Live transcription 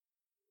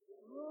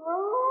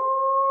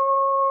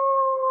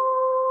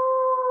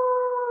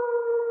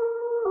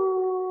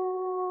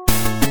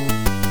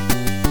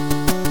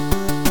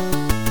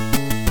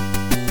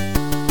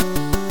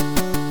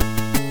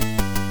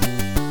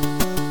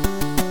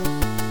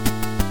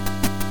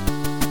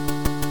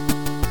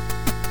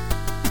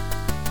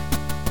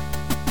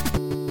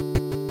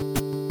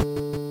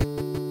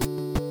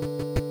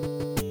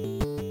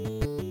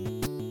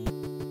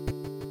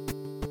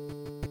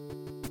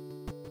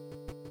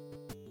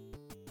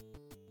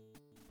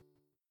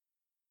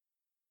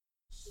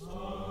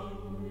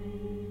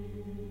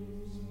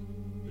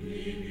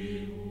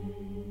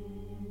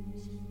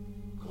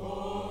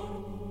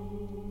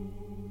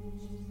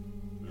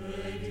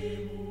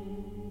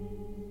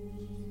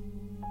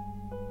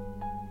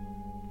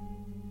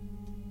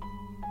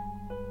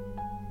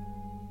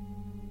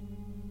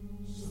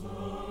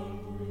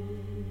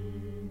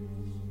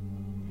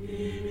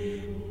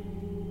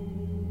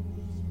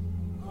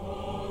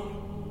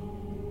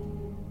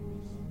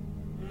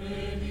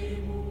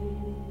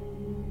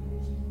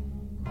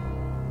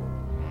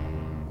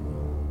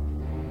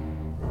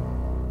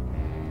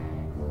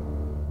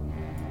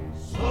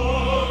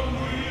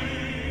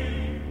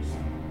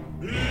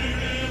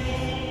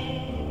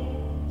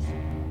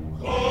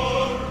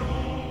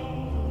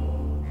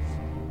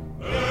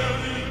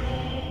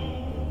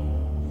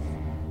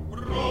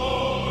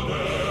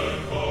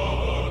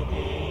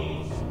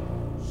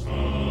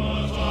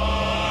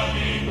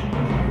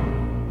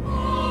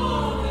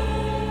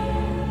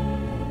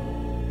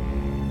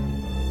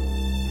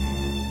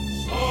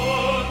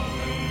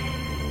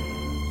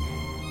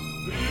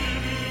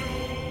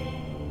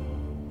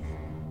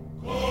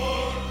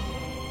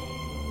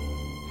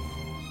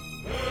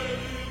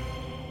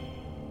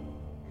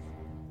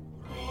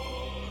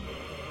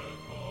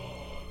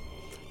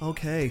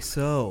Okay,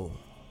 so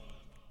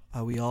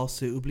are we all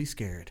suitably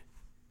scared?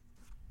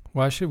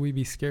 Why should we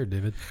be scared,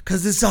 David?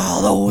 Because it's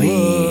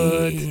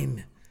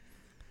Halloween.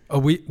 Oh,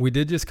 we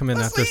did just come in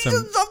after some.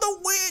 Seasons of the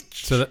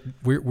Witch. So that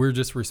we're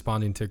just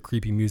responding to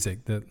creepy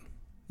music that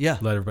Yeah.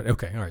 let everybody.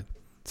 Okay, all right.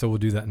 So we'll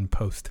do that in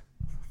post.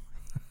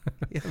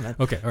 Yeah, man.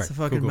 Okay, all right. It's the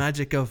fucking cool.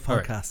 magic of All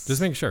right, podcasts.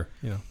 just making sure,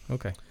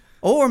 Okay.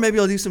 Or maybe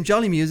I'll do some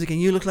jolly music and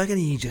you look like an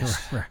Aegis.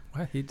 Right.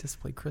 Why he just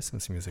played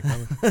Christmas music?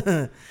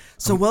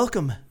 So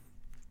welcome,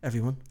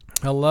 everyone.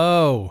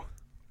 Hello.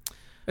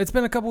 It's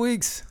been a couple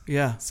weeks.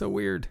 Yeah, So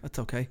weird. that's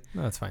okay.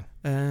 No, that's fine.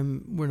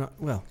 We're not,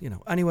 well,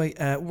 Anyway,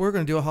 we're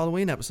going to do a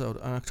Halloween episode,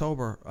 an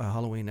October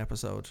Halloween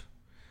episode.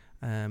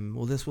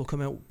 Well, this will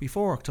come out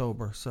before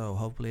October, so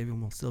hopefully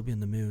everyone will still be in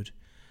the mood.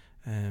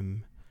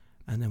 And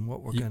then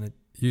what we're going to,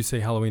 You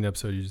say Halloween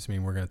episode, you just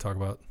mean we're going to talk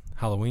about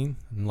Halloween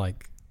and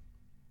like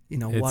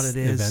what its it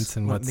is, events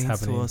and what what's it means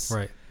happening. to us,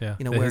 Right. Yeah.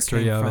 the the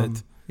history history of from.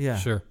 it. Yeah.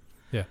 Sure.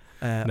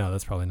 Yeah. No,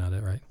 that's probably not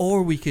it, right?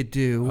 Or we could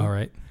do All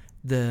right.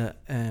 the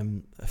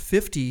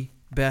 50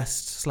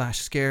 best /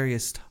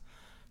 scariest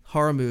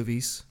horror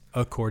movies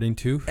According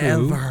to who?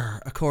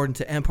 ever, according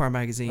to Empire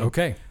Magazine.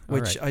 Okay. All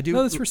Which right. I do.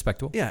 No, that's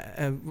respectable.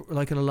 Yeah,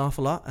 like it an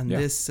awful lot. And Yeah.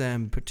 this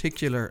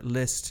particular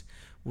list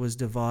was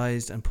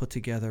devised and put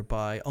together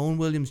by Owen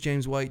Williams,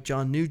 James White,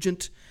 John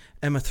Nugent,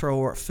 Emma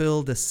Thrower,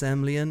 Phil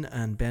DeSemlian,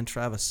 and Ben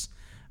Travis.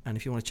 And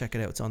if you want to check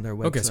it out, it's on their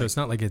website. Okay, so it's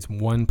not like it's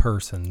one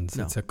person's.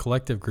 No. It's a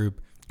collective group.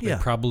 They Yeah.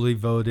 probably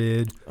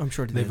voted. I'm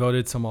sure They did.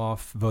 voted some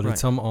off, voted Right.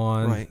 some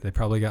on. Right. They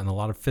probably gotten a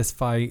lot of fist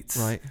fights.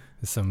 Right.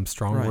 Some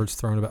strong Right. words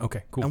thrown about.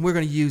 Okay, cool. And we're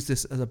going to use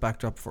this as a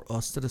backdrop for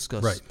us to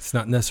discuss Right. It's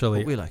not necessarily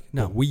what we like.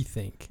 No. what we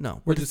think.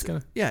 No. We're but just going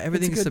to yeah,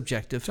 everything's good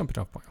subjective. jump it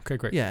off point. Okay,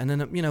 great. Yeah, and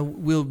then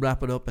we'll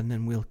wrap it up, and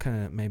then we'll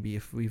kind of maybe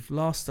if we've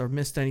lost or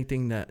missed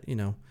anything that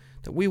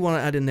that we want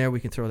to add in there, we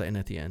can throw that in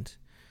at the end.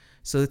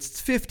 So it's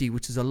 50,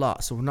 which is a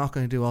lot. So we're not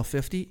going to do all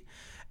 50.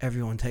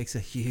 Everyone takes a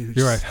huge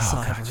You're right. sigh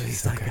Oh, of God, relief.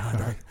 geez, Thank okay, God.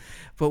 all right.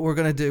 But I'm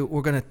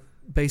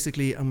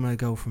going to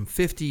go from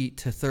 50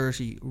 to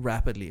 30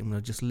 rapidly. I'm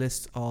going to just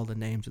list all the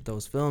names of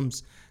those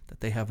films that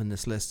they have in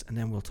this list, and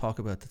then we'll talk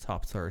about the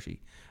top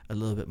 30 a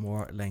little bit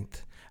more at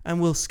length. And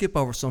we'll skip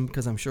over some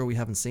because I'm sure we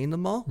haven't seen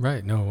them all.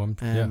 Right. No,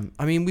 yeah.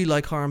 I mean, we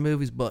like horror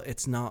movies, but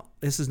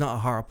this is not a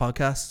horror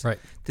podcast. Right.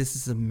 This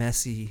is a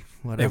messy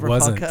whatever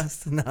wasn't.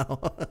 podcast. No.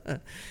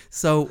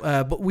 So,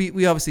 but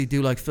we obviously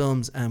do like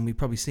films, and we've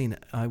probably seen,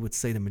 I would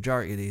say, the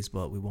majority of these,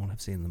 but we won't have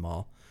seen them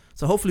all.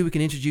 So hopefully we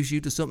can introduce you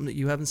to something that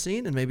you haven't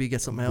seen and maybe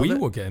get something out We of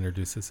it. will get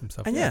introduced to some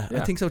stuff. And yeah, I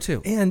think so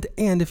too. And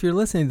if you're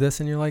listening to this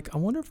and you're like, I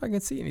wonder if I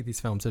can see any of these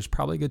films, there's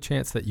probably a good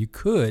chance that you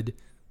could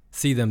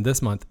see them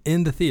this month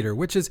in the theater,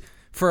 which is,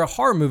 for a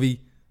horror movie,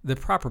 the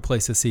proper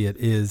place to see it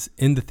is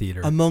in the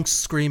theater.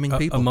 Amongst screaming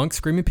people. Amongst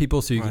screaming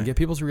people, so you can Right. get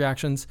people's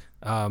reactions.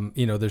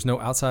 There's no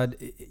outside.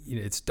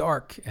 It's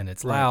dark and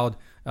it's loud,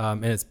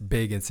 and it's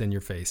big. It's in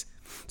your face.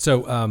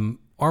 So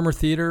Armour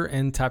Theater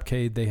and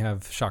Tapcade, they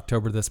have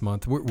Shocktober this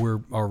month. We're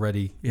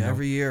already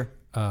every year.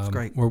 It's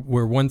great.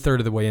 We're 1/3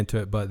 of the way into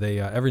it, but they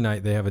every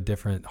night they have a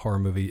different horror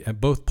movie at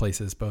both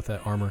places, both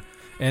at Armour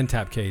and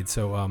Tapcade.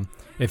 So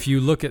if you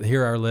look at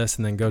here our list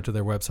and then go to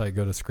their website,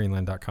 go to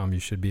screenland.com, you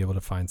should be able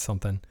to find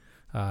something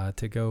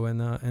to go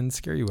and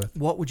scare you with.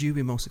 What would you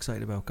be most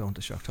excited about going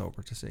to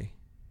Shocktober to see?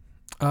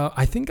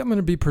 I think I'm going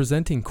to be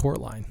presenting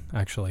Coraline,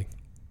 actually.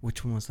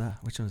 Which one was that?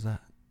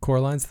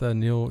 Coraline's the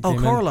Neil Oh,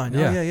 Gaiman. Coraline.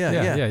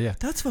 Yeah.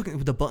 That's fucking,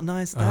 with the button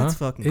eyes, that's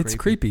fucking It's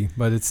creepy,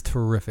 but it's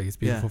terrific. It's a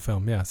beautiful Yeah.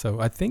 film. Yeah, so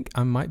I think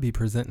I might be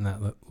presenting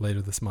that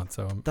later this month.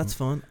 So That's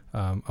fun.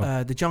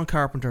 The John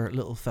Carpenter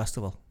Little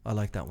Festival. I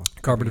like that one.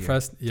 Carpenter Every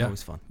year. Fest. It's Yeah.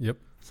 always fun. Yep.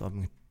 So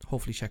I'm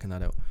hopefully checking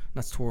that out.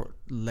 That's toward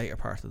later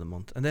part of the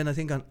month. And then I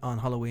think on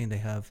Halloween they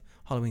have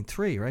Halloween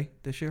 3, right?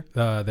 This year?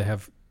 They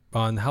have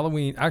on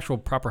Halloween, actual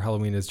proper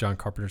Halloween is John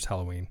Carpenter's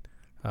Halloween.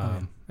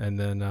 And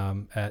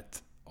then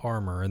at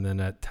Armour and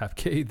then at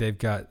Tapcade, they've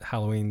got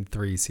Halloween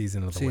 3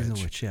 Season of the Season Witch.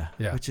 of Witch,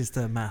 yeah. Which is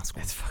the mask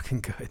one. It's fucking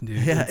good,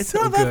 dude. Yeah, it's so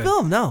not a bad good.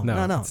 film. No,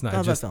 it's not. a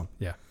bad Just, film.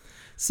 yeah.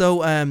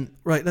 So,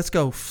 right, let's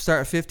go.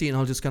 Start at 50 and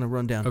I'll just kind of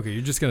run down. Okay,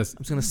 you're just going to... I'm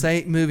just going to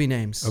say movie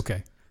names.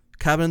 Okay.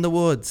 Cabin in the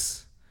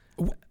Woods.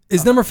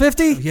 Is number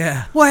 50?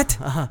 Yeah. What?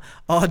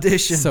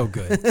 Audition. So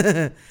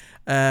good.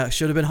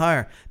 Should have been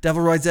higher.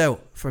 Devil Rides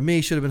Out. For me,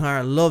 should have been higher.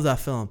 I love that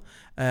film.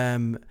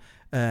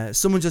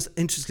 Someone just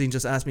interestingly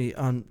just asked me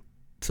on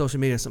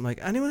social media something like,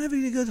 anyone have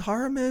any good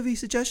horror movie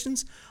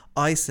suggestions?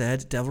 I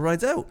said Devil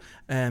Rides Out.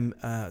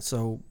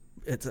 So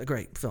it's a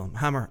great film.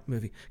 Hammer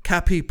movie.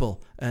 Cat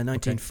People,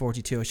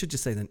 1942. I should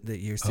just say the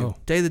years too. Oh.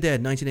 Day of the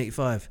Dead,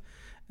 1985.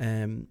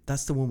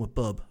 That's the one with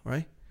Bub,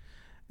 right?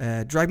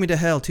 Drag Me to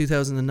Hell,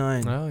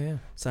 2009. Oh, yeah.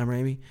 Sam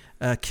Raimi.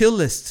 Kill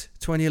List,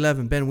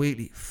 2011. Ben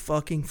Wheatley.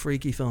 Fucking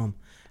freaky film.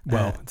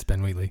 Well, it's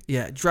Ben Wheatley.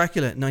 Yeah.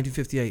 Dracula,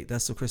 1958.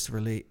 That's the Christopher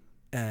Lee.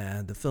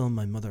 The film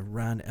my mother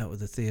ran out of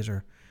the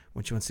theatre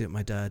when she went to see it with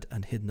my dad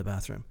and hid in the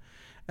bathroom.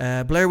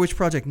 Blair Witch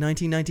Project,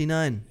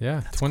 1999.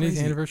 Yeah, That's 20th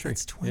crazy. anniversary.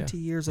 That's 20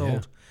 Yeah. years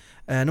old.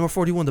 Number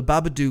 41, The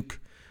Babadook.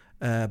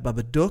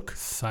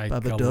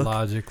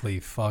 Psychologically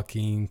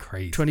fucking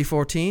crazy.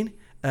 2014.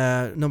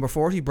 Number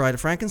 40, Bride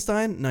of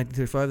Frankenstein,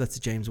 1935. That's a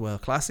James Whale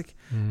classic.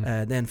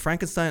 Then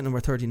Frankenstein at number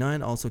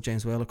 39, also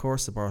James Whale, of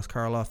course, the Boris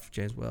Karloff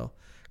James Whale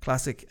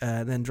classic.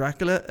 Then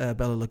Dracula,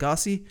 Bela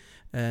Lugosi,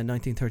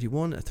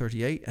 1931 at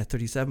 38. At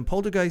 37,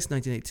 Poltergeist,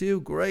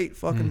 1982. Great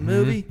fucking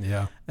movie.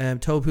 Yeah.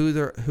 Tobe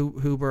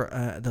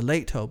Hooper, the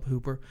late Tobe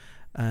Hooper,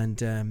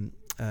 and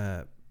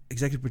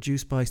executive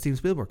produced by Steven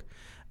Spielberg.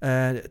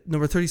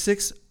 Number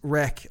 36,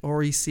 REC,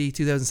 REC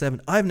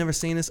 2007. I've never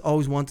seen this,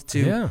 always wanted to.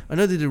 Yeah. I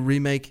know they did a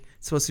remake.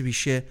 It's supposed to be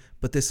shit,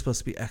 but this is supposed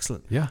to be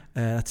excellent. Yeah.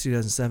 That's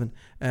 2007.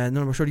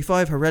 Number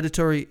 35,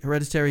 Hereditary.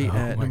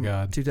 Oh my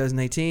God.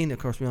 2018. Of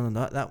course, we all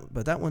know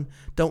that one.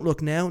 Don't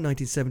Look Now,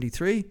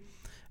 1973.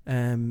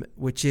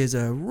 Which is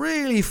a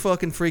really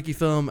fucking freaky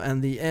film,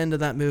 and the end of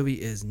that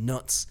movie is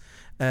nuts.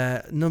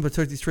 Number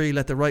 33,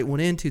 Let the Right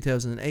One In,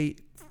 2008.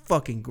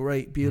 Fucking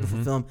great,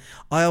 beautiful film.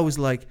 I always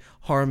like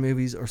horror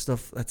movies or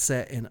stuff that's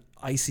set in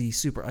icy,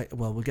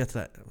 well, we'll get to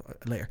that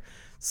later.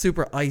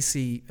 Super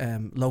icy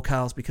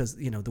locales, because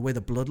the way the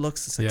blood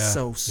looks, it's like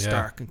so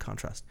stark in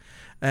contrast.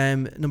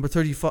 Number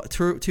 34,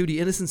 To the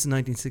Innocents in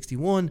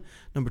 1961.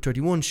 Number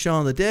 31,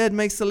 Shaun of the Dead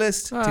makes the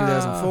list,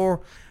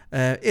 2004.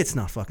 It's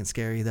not fucking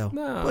scary though,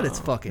 but it's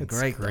fucking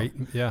great.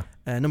 Yeah.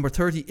 Number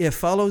 30, It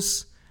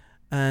Follows,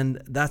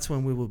 and that's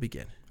when we will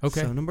begin.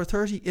 Okay. So number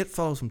 30, It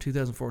Follows from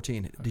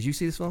 2014. Did you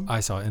see this film? I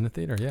saw it in the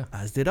theater. Yeah.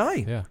 As did I.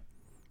 Yeah.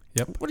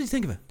 Yep. What did you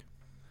think of it?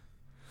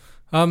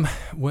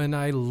 When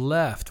I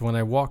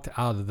walked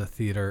out of the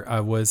theater, I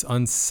was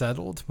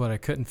unsettled, but I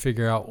couldn't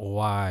figure out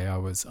why I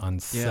was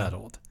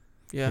unsettled.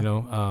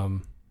 Yeah.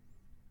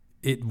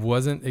 It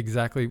wasn't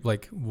exactly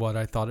like what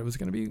I thought it was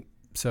going to be.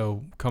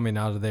 So coming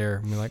out of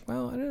there, I'm like,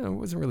 well, I don't know, it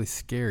wasn't really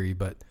scary,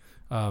 but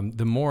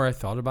the more I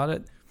thought about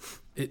it,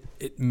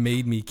 it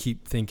made me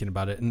keep thinking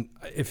about it. And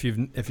if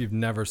you've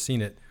never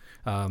seen it,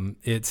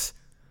 it's,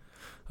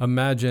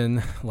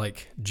 imagine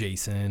like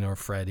Jason or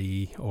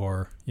Freddy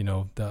or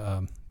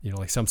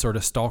like some sort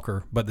of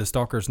stalker, but the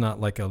stalker's not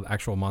like an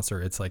actual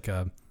monster. It's like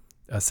a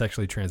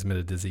sexually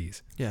transmitted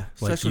disease. Yeah,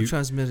 like sexually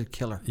transmitted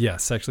killer. Yeah,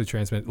 sexually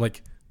transmitted.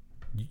 Like,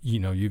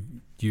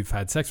 you've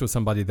had sex with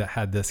somebody that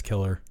had this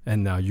killer,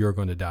 and now you're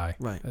going to die.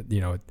 Right.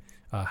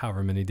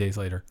 However many days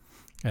later,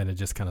 and it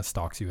just kind of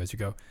stalks you as you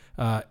go.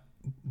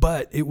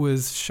 But it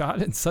was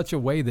shot in such a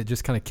way that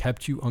just kind of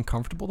kept you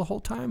uncomfortable the whole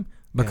time,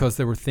 because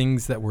there were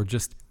things that were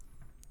just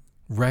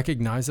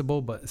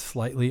recognizable but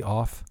slightly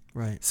off.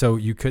 Right. So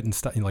you couldn't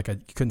stop. You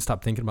couldn't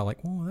stop thinking about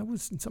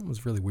something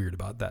was really weird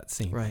about that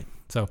scene. Right.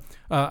 So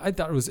I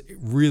thought it was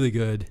really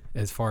good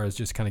as far as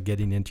just kind of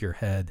getting into your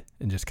head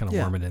and just kind of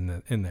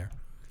warming in there.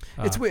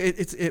 It's weird.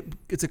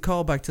 It's a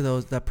callback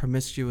to that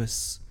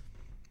promiscuous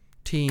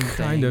teen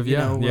kind thing,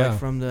 of, like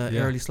from the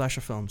early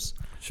slasher films.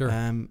 Sure.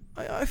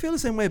 I feel the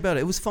same way about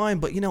it. It was fine,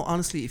 but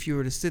honestly, if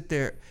I sit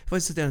there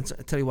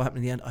and tell you what happened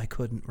in the end, I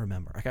couldn't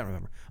remember. I can't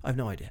remember. I have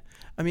no idea.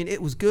 I mean,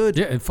 it was good.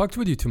 Yeah, it fucked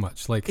with you too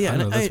much. Like, I don't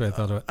know, that's what I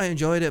thought of it. I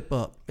enjoyed it,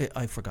 but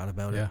I forgot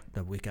about it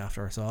the week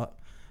after I saw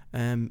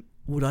it.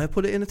 Would I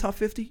put it in the top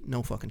 50?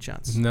 No fucking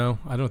chance. No,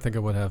 I don't think I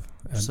would have.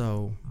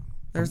 So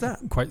there's that.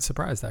 I'm quite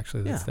surprised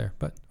actually that it's there,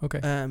 but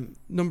okay.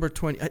 Number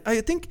 20.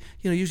 I think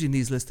usually in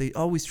these lists they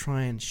always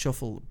try and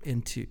shuffle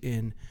in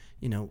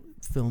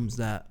films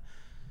that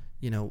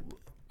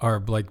are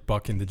like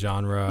bucking the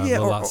genre a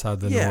little outside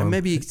the norm. Yeah,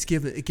 maybe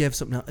it gave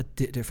something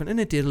different, and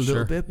it did a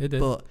little bit. It did.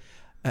 But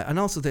and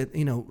also that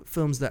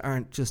films that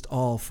aren't just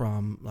all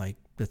from like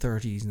the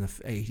 30s and the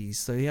 80s,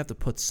 so you have to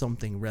put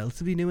something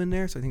relatively new in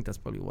there. So I think that's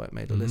probably why it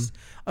made the list.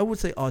 I would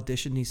say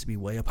Audition needs to be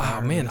way up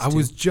higher. Oh man, I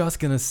was just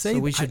gonna say. So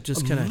we should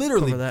just kind of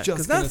cover that,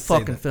 because that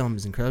fucking film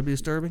is incredibly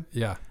disturbing.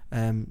 Yeah.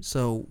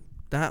 So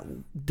that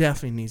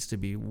definitely needs to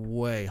be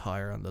way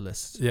higher on the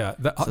list. Yeah,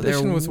 the so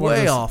Audition was way one of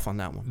those, off on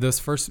that one. Those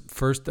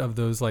first of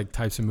those like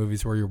types of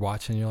movies where you're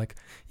watching, you're like,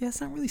 yeah, it's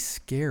not really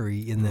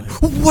scary, and then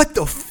what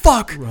the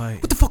fuck?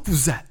 Right. What the fuck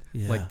was that?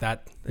 Yeah. Like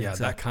that. Yeah,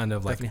 exactly. that kind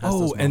of like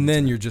and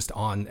then you're just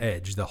on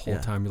edge the whole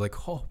time. You're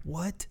like, oh,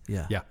 what?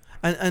 Yeah. Yeah.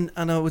 And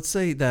I would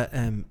say that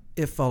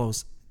It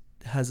Follows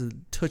has a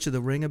touch of The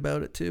Ring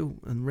about it too,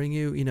 and Ring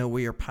You,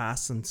 where you're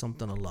passing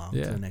something along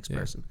to the next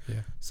person.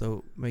 Yeah.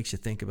 So makes you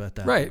think about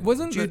that. Right.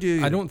 Wasn't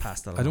I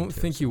don't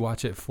think you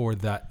watch it for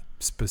that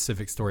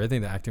specific story. I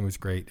think the acting was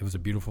great. It was a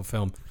beautiful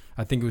film.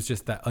 I think it was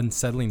just that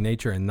unsettling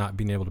nature and not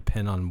being able to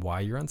pin on why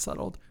you're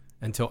unsettled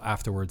until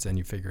afterwards, and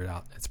you figure it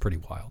out. It's pretty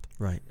wild.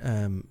 Right.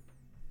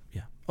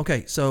 Yeah.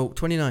 Okay. So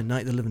 29,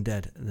 Night of the Living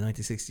Dead, the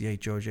 1968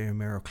 George A.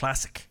 Romero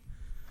classic.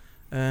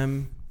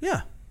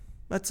 Yeah.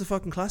 That's a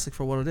fucking classic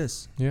for what it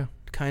is. Yeah.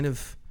 It kind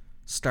of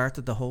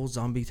started the whole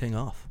zombie thing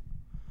off.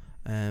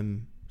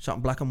 Shot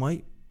in black and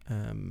white.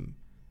 And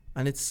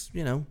it's,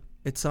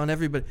 it's on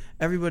everybody.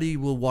 Everybody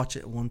will watch it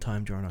at one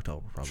time during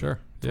October, probably. Sure.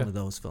 It's one of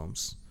those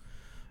films.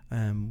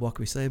 What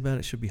can we say about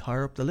it? Should be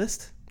higher up the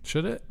list.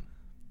 Should it?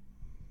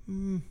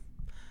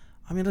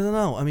 I mean, I don't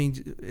know. I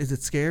mean, is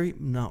it scary?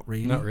 Not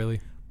really. Not really.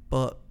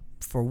 But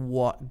for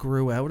what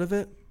grew out of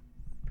it,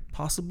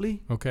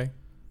 possibly. Okay.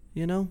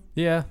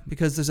 Yeah.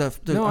 Because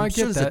I'm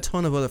sure there's a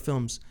ton of other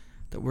films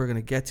that we're going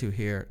to get to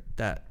here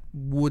that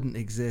wouldn't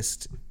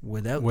exist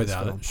without this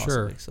film, it.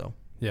 Sure. possibly. So,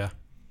 Yeah.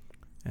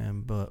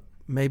 but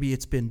maybe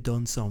it's been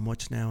done so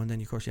much now, and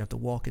then of course you have The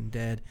Walking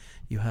Dead,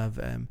 you have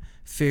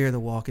Fear the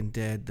Walking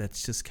Dead.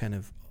 That's just kind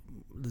of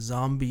the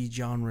zombie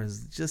genre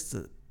is just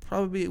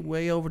probably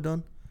way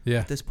overdone Yeah.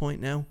 at this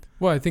point now.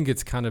 Well, I think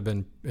it's kind of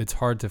it's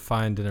hard to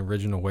find an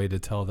original way to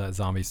tell that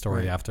zombie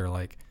story Right. after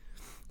like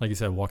you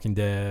said, Walking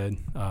Dead,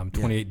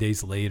 28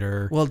 Days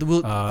Later. Well,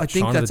 I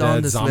think Shaun of that's the Dead,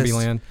 on this list.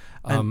 Zombieland.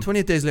 And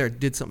 28 Days Later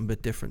did something a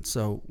bit different,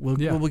 so we'll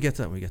get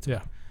to that when we get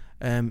to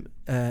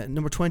it.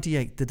 Number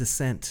 28, The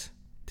Descent,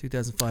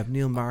 2005,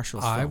 Neil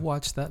Marshall's I film.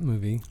 watched that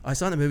movie. I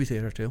saw it in the movie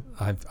theater too.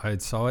 I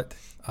saw it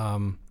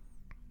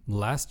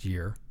last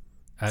year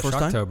at First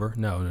time? Shocktober.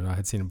 No, I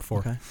had seen it before.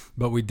 Okay.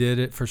 But we did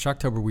it for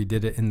Shocktober. We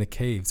did it in the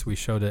caves. We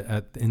showed it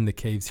in the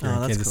caves here in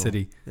that's Kansas cool.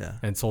 City, Yeah.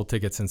 and sold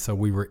tickets. And so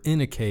we were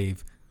in a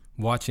cave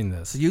watching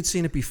this. So you'd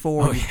seen it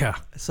before. Oh yeah.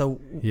 So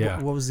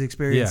Yeah. what was the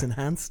experience Yeah.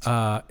 enhanced?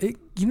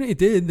 It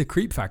did. The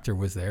creep factor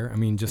was there. I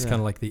mean, just Yeah. kind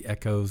of like the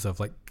echoes of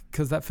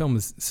because that film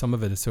some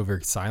of it is so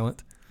very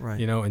silent. Right.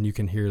 And you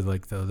can hear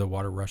like the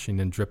water rushing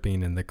and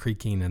dripping and the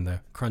creaking and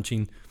the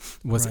crunching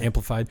was Right.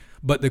 amplified.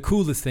 But the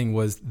coolest thing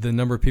was the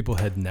number of people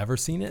had never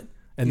seen it.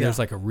 And Yeah. there's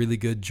like a really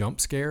good jump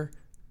scare.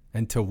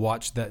 And to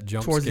watch that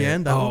jump Towards scare. the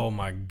end, that oh one?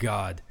 my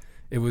God.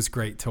 It was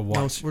great to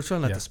No, watch. we're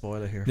trying not Yeah. to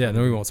spoil it here. Yeah,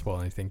 no, we won't spoil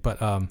anything. But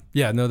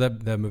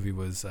that movie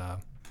was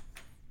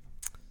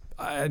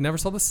I never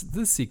saw this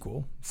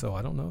sequel, so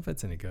I don't know if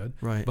it's any good.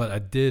 Right. But I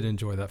did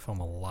enjoy that film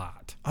a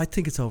lot. I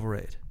think it's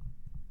overrated.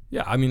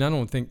 Yeah, I mean, I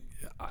don't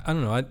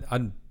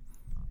know.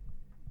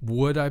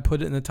 Would I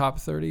put it in the top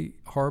 30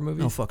 horror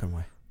movies? No fucking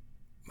way.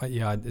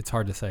 Yeah, it's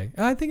hard to say.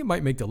 I think it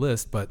might make the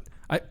list, but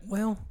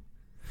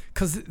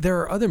because there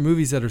are other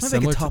movies that are Might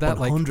similar make a top to that,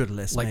 100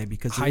 list like maybe,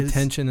 because High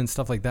Tension and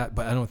stuff like that.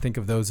 But I don't think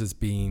of those as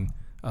being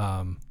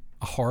a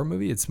horror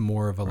movie. It's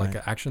more of like Right.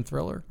 an action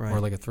thriller Right. or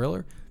like a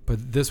thriller.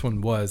 But this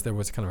one there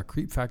was kind of a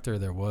creep factor.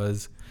 There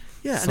was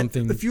Yeah,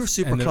 something. and if you're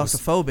super and it was-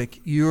 claustrophobic,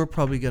 you're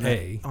probably gonna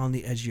A, on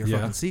the edge of your yeah,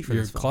 fucking seat for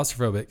you're this film.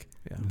 claustrophobic.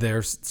 Yeah.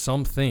 There's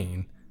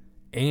something,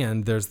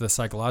 and there's the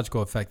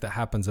psychological effect that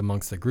happens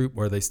amongst the group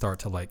where they start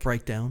to like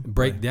break down.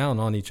 break Right. down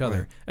on each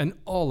other, Right. and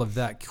all of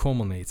that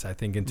culminates, I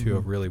think, into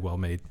a Mhm. really well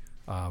made.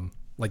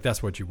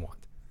 That's what you want.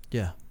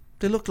 Yeah,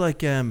 they look like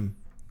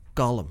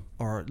Gollum,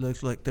 or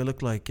they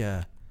look like.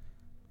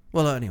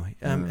 Well, anyway,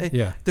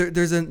 Yeah.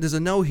 there's a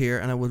note here,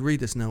 and I would read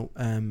this note.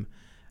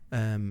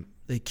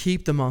 They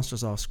keep the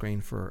monsters off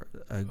screen for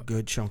a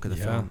good chunk of the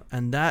Yeah. film,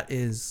 and that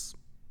is,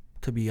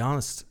 to be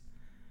honest,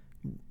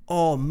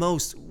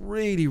 most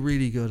really,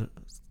 really good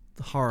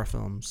horror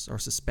films or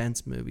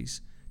suspense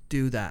movies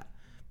do that,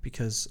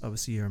 because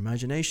obviously your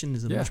imagination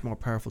is a Yeah. much more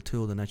powerful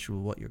tool than actually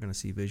what you're going to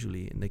see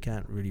visually, and they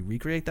can't really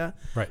recreate that.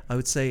 Right. I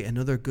would say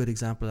another good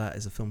example of that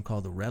is a film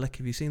called The Relic.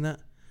 Have you seen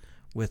that?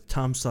 With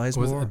Tom Sizemore.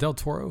 Was it Del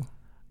Toro?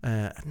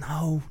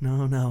 No.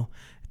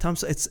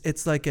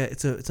 It's like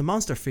it's a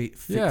monster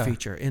Yeah.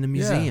 feature in a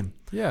museum,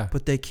 Yeah.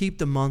 but they keep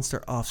the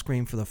monster off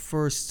screen for the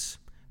first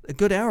a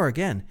good hour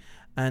again,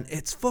 and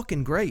it's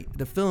fucking great.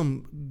 The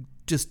film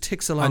just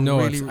ticks along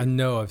I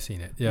know I've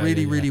seen it. Yeah.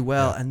 really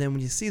well, Yeah. and then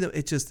when you see them,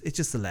 it's just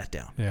a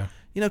letdown. Yeah.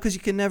 Because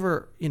you can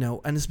never, and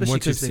especially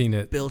Once you've because seen they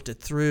it. built it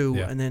through,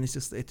 Yeah. and then it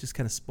just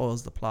kind of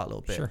spoils the plot a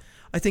little bit. Sure.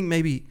 I think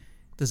maybe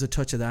there's a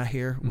touch of that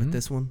here with Mhm.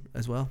 this one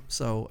as well.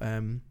 So,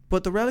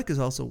 but The Relic is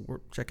also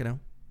worth checking out.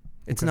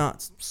 It's Okay.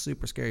 not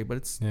super scary, but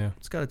it's Yeah.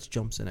 got its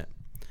jumps in it.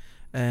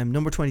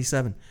 Number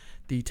 27,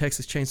 the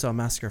Texas Chainsaw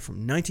Massacre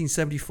from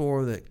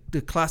 1974,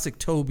 the classic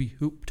Toby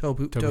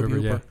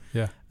Hooper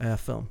Yeah.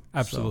 film.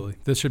 Absolutely.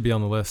 This should be on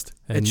the list,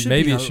 So and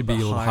maybe it should be a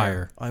little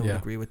higher. I would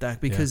agree with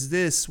that, because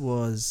there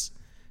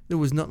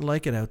was nothing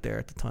like it out there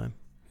at the time.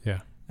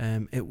 Yeah.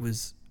 It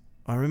was.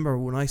 I remember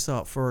when I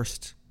saw it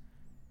first.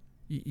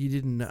 You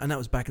didn't know, and that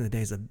was back in the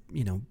days of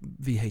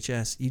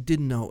VHS. You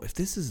didn't know if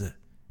this is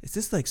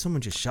this like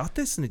someone just shot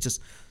this, and is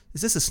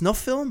this a snuff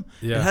film?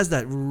 Yeah. It has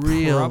that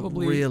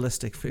Probably,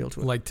 realistic feel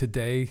to it. Like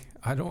today,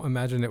 I don't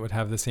imagine it would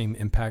have the same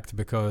impact,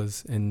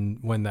 because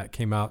when that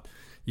came out,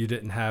 you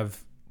didn't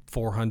have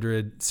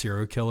 400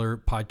 serial killer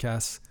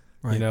podcasts.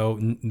 Right.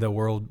 The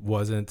world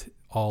wasn't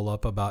all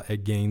up about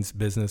Ed Gein's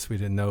business. We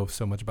didn't know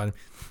so much about him.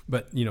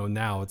 But,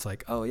 now it's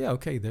like, oh, yeah,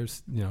 okay,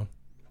 there's,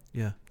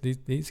 Yeah.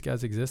 these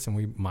guys exist, and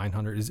we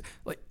Mindhunter is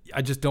like,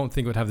 I just don't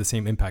think it would have the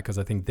same impact, because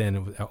I think then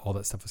all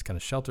that stuff was kind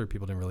of sheltered.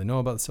 People didn't really know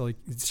about the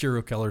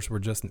serial killers were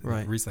just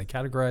Right. recently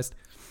categorized.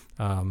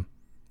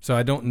 So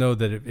I don't know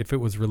that if it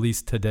was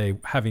released today,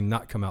 having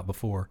not come out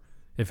before,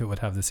 if it would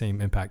have the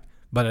same impact.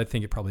 But I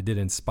think it probably did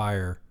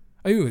inspire.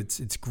 Oh,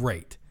 it's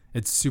great.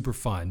 It's super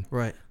fun.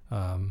 Right.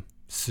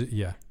 So,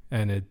 yeah,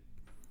 and it.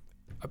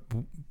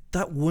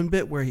 That one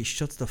bit where he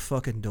shuts the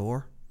fucking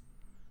door,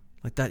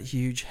 like that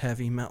huge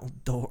heavy metal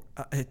door,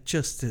 it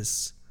just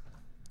is,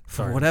 for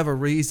Sorry. whatever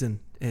reason,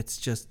 it's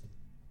just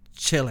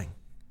chilling.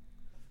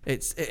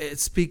 It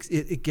speaks.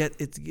 It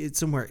gets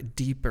somewhere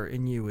deeper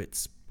in you.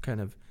 It's kind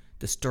of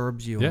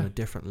disturbs you Yeah. on a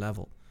different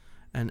level.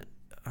 And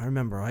I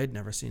remember I had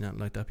never seen anything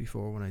like that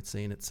before when I'd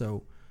seen it.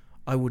 So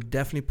I would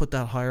definitely put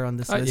that higher on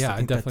this list. Yeah, I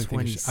think I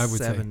definitely think I would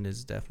say 27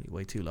 is definitely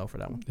way too low for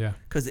that one. Yeah.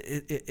 Because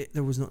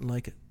there was nothing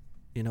like it,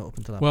 up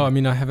until that Well, I point.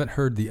 mean, I haven't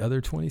heard the other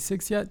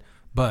 26 yet,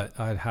 but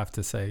I'd have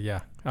to say,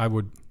 yeah, I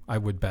would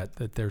bet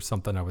that there's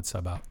something I would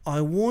sub out. I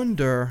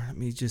wonder, let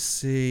me just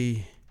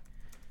see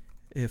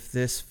if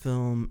this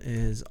film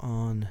is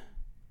on.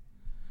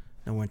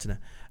 No, we're into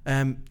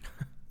that.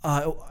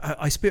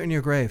 I Spit on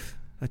Your Grave,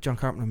 that John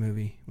Carpenter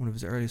movie, one of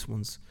his earliest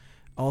ones.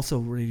 Also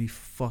really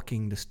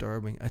fucking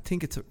disturbing. I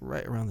think it's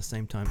right around the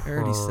same time,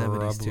 early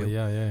 70s too.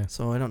 Yeah.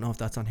 So I don't know if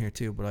that's on here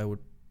too, but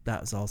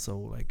that is also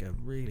like a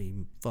really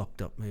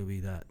fucked up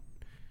movie that,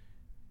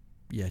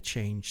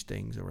 changed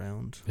things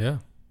around. Yeah.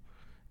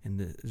 In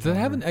the Did it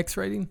have an X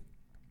rating?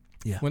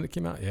 Yeah. When it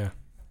came out? Yeah.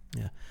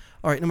 Yeah.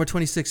 All right, number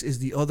 26 is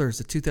The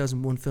Others, a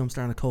 2001 film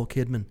starring Nicole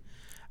Kidman.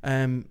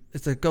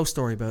 It's a ghost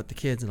story about the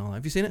kids and all that.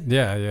 Have you seen it?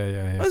 Yeah.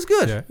 It was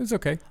good. Yeah, it was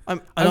okay. I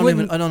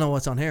don't know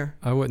what's on here.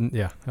 I wouldn't.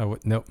 Yeah. I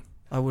would. Nope.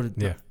 I would.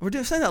 Yeah. We're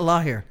saying that a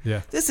lot here.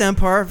 Yeah. This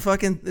Empire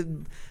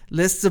fucking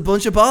lists a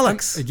bunch of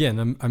bollocks.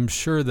 I'm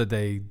sure that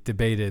they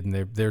debated, and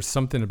there's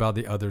something about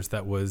The Others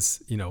that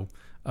was,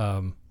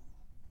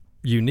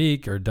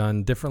 unique or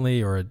done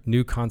differently, or a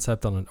new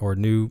concept or a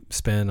new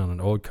spin on an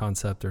old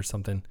concept or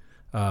something.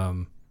 It's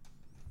all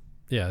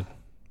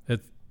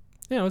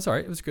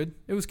right. It was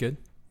good.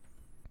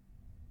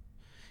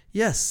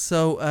 Yes.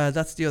 So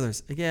that's The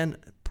Others. Again,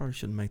 probably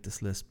shouldn't make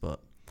this list,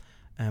 but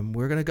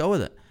we're gonna go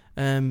with it.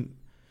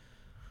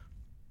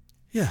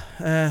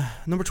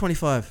 Number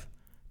 25,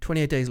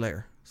 28 Days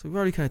Later. So we've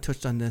already kind of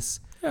touched on this.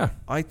 Yeah.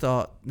 I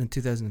thought in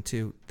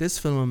 2002, this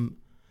film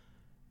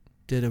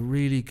did a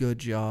really good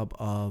job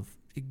of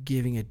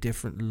giving a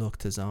different look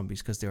to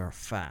zombies because they are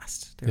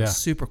fast. They're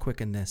super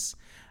quick in this.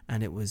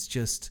 And it was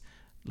just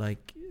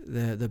like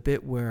the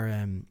bit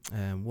where,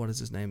 what is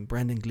his name?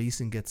 Brendan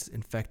Gleeson gets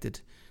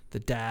infected, the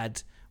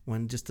dad,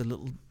 when just a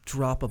little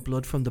drop of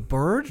blood from the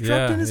bird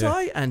dropped in his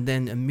eye, and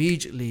then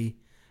immediately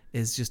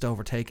is just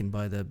overtaken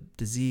by the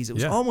disease. It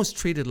was almost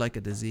treated like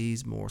a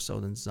disease more so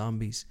than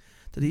zombies.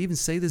 Did he even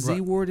say the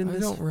Z word in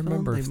this film? I don't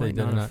remember if they did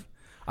or not. not.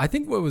 I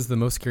think what was the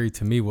most scary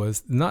to me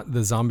was not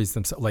the zombies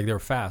themselves, like they were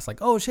fast, like,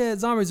 oh shit,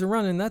 zombies are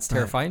running, that's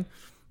terrifying.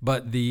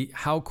 Right. But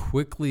how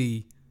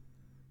quickly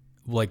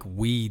like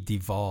we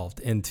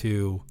devolved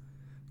into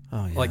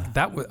like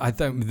that was, I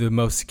thought the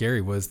most scary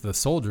was the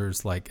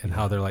soldiers, like, and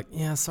how they're like,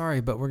 yeah, sorry,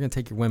 but we're gonna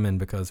take your women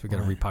because we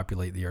gotta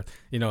repopulate the earth.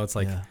 It's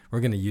like we're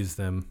gonna use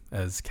them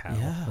as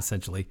cattle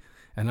essentially.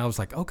 And I was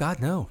like, oh god,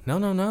 no.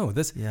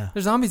 There's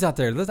zombies out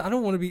there. I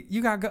don't want to be.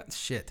 You got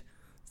shit.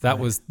 That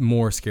was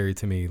more scary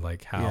to me,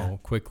 like how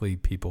quickly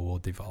people will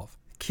devolve.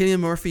 Cillian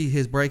Murphy,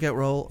 his breakout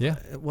role. Yeah,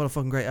 what a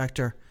fucking great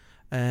actor.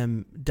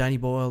 Danny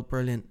Boyle,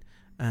 brilliant.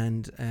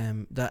 And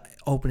that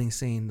opening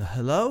scene, the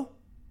hello,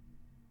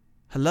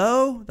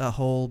 that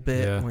whole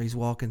bit where he's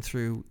walking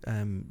through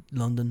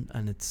London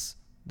and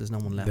there's no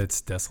one left.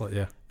 That's desolate.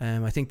 Yeah.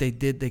 I think they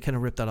kind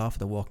of ripped that off of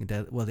The Walking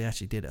Dead. Well, they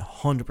actually did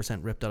 100%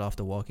 rip that off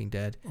The Walking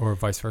Dead. Or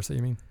vice versa,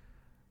 you mean?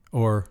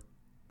 Or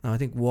no, I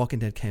think Walking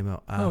Dead came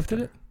out after. Oh,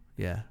 did it?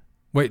 Yeah.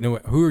 Wait, no.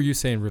 Who are you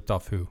saying ripped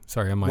off who?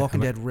 Sorry, Walking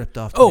Dead ripped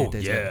off. Oh,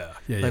 days yeah.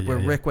 Like where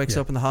Rick wakes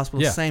up in the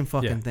hospital, same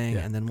fucking thing,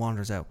 and then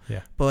wanders out.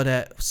 Yeah.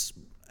 But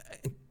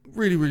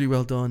really, really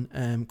well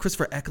done.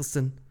 Christopher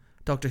Eccleston,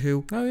 Doctor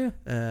Who. Oh yeah.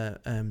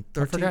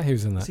 13th. I forgot he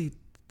was in that. See,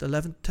 the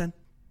 11th, 10th,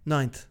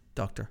 9th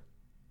Doctor,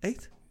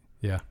 8th.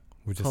 Yeah.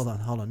 Hold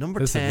on.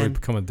 Number this 10. This has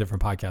become a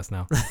different podcast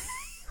now.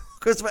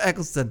 Christopher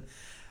Eccleston.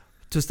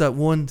 Just that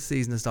one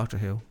season as Doctor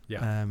Who.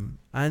 Yeah.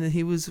 And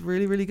he was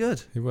really, really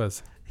good. He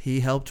was. He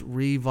helped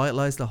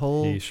revitalize the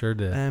whole he sure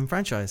did.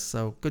 franchise.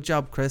 So good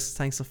job, Chris.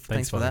 Thanks for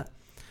buddy. that.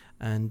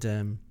 And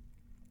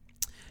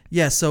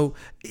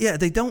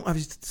they don't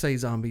obviously say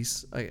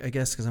zombies, I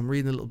guess, because I'm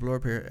reading a little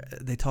blurb here.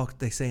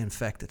 They say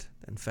infected.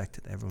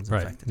 Everyone's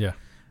infected. Yeah.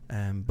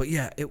 But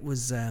it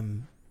was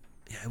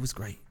it was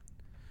great.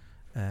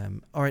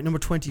 All right, number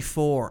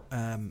 24,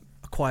 A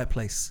Quiet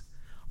Place.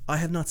 I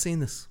have not seen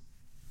this.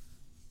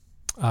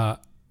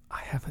 I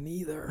haven't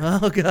either.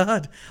 Oh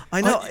God, I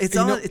know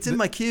it's in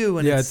my queue,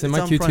 and it's in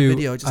my queue Prime too.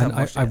 Video.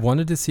 I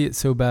wanted to see it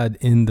so bad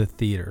in the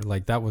theater.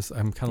 Like that was,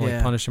 I'm kind of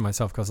like punishing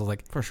myself because I was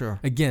like, for sure.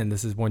 Again,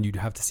 this is one you'd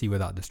have to see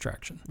without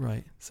distraction.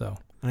 Right. So,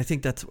 and I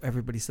think that's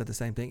everybody said the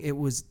same thing. It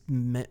was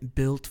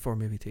built for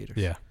movie theaters.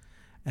 Yeah.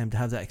 And to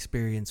have that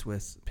experience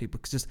with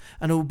people,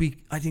 I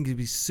think it'd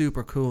be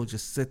super cool.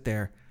 Just sit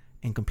there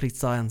in complete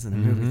silence in a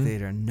movie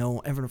theater, and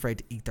everyone afraid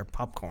to eat their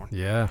popcorn.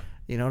 Yeah.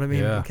 You know what I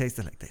mean? Yeah. In case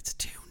they're like, it's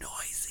too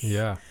noisy.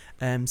 Yeah.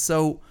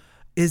 So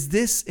is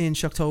this in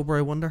Shocktober,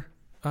 I wonder?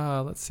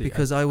 Let's see.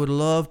 Because I would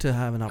love to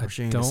have an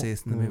opportunity to see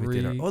it in the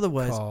movie theater.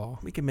 Otherwise, recall.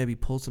 we can maybe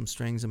pull some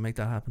strings and make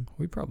that happen.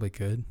 We probably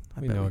could.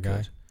 I we bet know we a guy.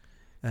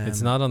 could.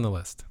 It's not on the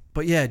list.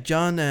 But yeah,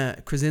 John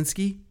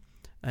Krasinski,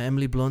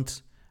 Emily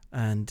Blunt,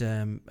 and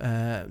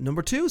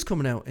number 2 is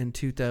coming out in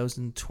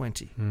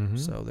 2020. Mm-hmm.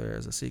 So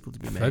there's a sequel to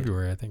be made.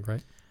 February, I think,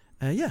 right?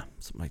 Yeah,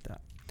 something like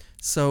that.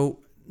 So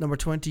number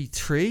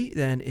 23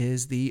 then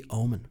is The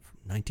Omen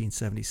from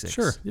 1976.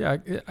 Sure. Yeah,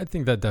 I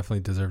think that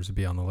definitely deserves to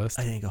be on the list.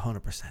 I think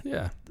 100%.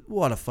 Yeah.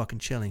 what a fucking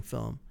chilling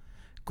film.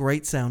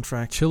 Great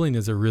soundtrack. Chilling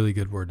is a really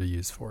good word to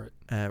use for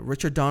it.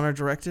 Richard Donner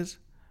directed.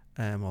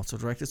 Also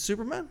directed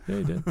Superman. Yeah,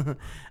 he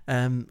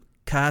did.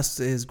 Cast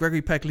is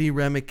Gregory Peck, Lee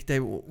Remick,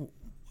 David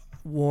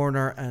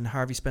Warner, and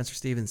Harvey Spencer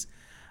Stevens.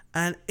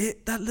 And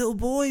that little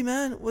boy,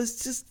 man,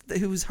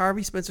 who was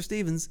Harvey Spencer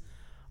Stevens,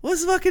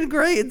 was fucking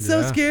great and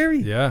so scary.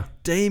 Yeah.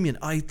 Damien.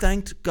 I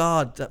thanked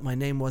God that my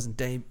name wasn't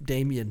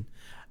Damien.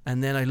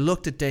 And then I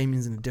looked at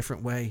Damien's in a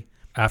different way.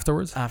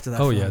 Afterwards? After that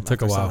film. film. Yeah, it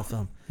took a while.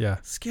 Film. Yeah.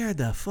 Scared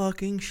the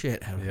fucking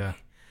shit out of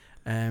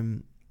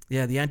me.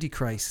 Yeah, the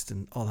Antichrist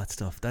and all that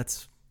stuff.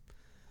 That's,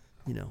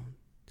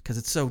 because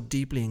it's so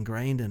deeply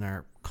ingrained in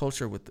our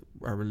culture with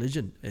our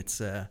religion. It's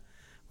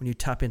when you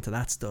tap into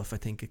that stuff, I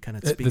think it kind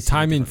of speaks. The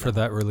timing for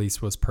that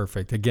release was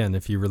perfect. Again,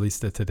 if you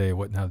released it today, it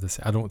wouldn't have the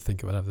same. I don't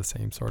think it would have the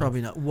same sort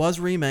Probably not. Was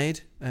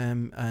remade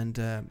and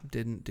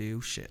didn't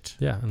do shit.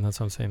 Yeah, and that's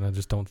what I'm saying. I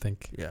just don't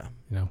think. Yeah.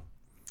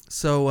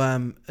 So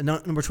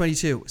number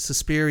 22,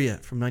 Suspiria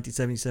from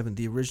 1977,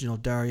 the original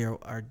Dario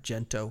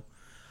Argento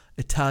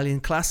Italian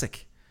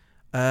classic.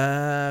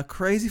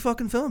 Crazy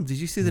fucking film. Did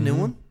you see the new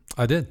one?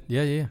 I did.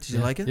 Yeah. Did you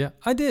like it? Yeah,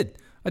 I did.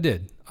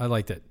 I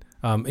liked it.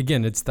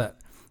 Again, it's that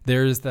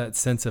there's that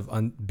sense of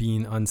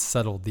being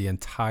unsettled the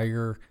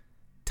entire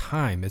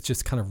time. It's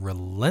just kind of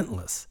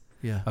relentless.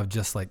 Yeah. Of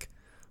just like,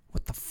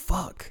 what the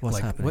fuck? What's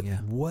happening?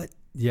 What?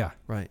 Yeah.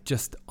 Right.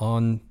 Just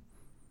on.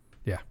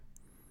 Yeah.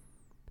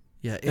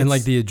 Yeah. And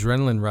like the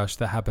adrenaline rush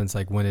that happens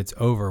like when it's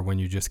over, when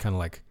you just kind of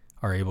like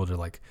are able to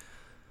like,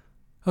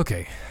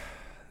 okay,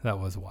 that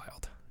was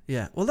wild.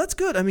 Yeah. Well, that's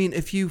good. I mean,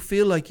 if you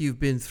feel like you've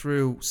been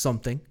through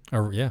something,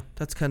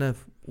 that's kind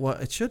of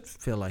what it should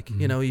feel like.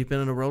 Mm-hmm. You've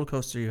been on a roller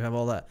coaster, you have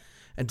all that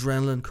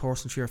adrenaline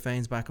coursing through your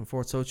veins back and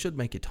forth, so it should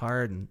make you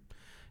tired, and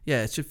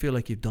it should feel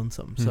like you've done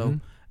something.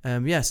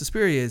 Mm-hmm. So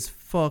Suspiria is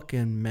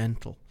fucking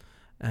mental,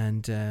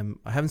 and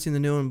I haven't seen the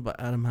new one, but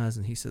Adam has,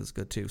 and he says it's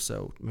good too,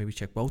 so maybe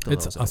check both of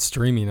those out. It's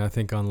streaming, I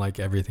think, on like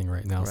everything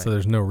right now, so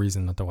there's no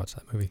reason not to watch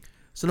that movie.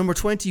 So number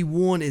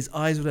 21 is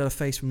Eyes Without a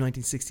Face from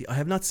 1960. I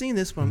have not seen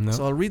this one,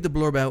 so I'll read the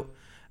blurb out.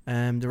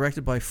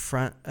 Directed by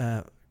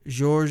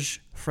Georges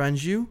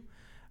Franju.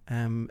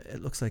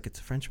 It looks like it's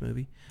a French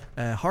movie.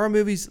 Horror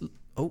movies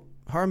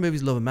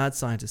love a mad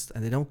scientist,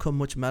 and they don't come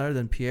much madder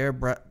than Pierre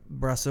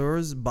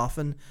Brasseur's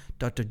boffin,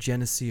 Dr.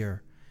 Genesir,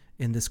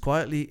 in this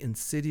quietly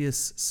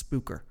insidious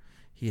spooker.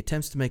 He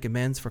attempts to make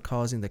amends for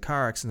causing the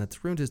car accident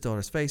that ruined his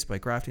daughter's face by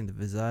grafting the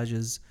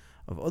visages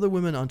of other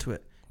women onto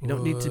it. You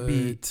don't need to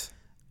be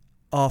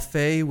au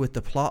fait with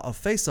the plot of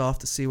Face Off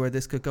to see where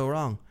this could go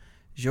wrong.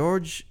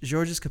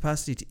 George's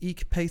capacity to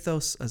eke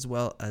pathos as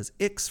well as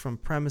icks from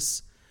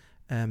premise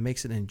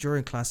makes it an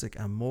enduring classic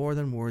and more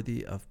than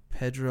worthy of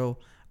Pedro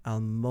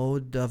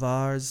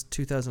Almodovar's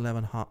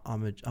 2011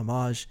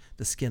 homage,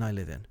 The Skin I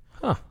Live In.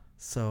 Huh.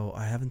 So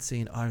I haven't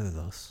seen either of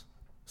those.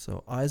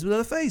 So Eyes Without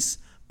a Face.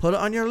 Put it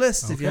on your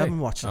list if you haven't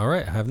watched it. All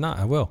right, I have not.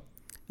 I will.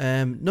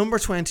 Number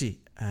 20,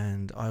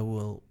 and I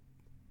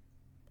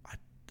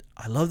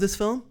love this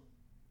film.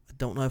 I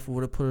don't know if I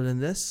would have put it in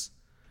this.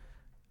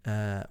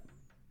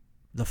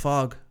 The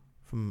Fog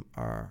from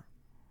our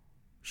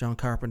John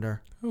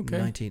Carpenter,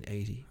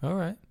 1980. All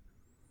right.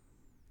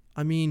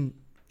 I mean,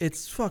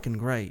 it's fucking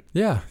great.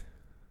 Yeah.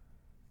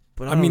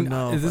 But I don't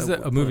know. This is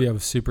a movie I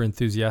was super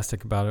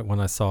enthusiastic about it when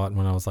I saw it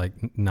when I was like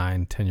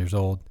 9-10 years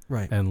old.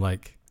 Right. And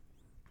like,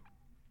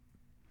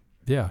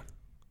 yeah.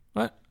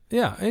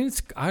 And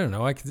it's, I don't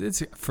know.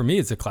 It's for me,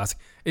 it's a classic.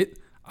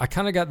 I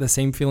kind of got the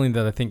same feeling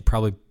that I think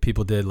probably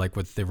people did like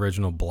with the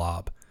original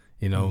Blob,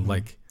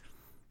 like,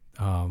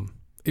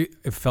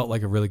 it felt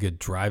like a really good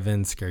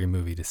drive-in scary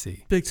movie to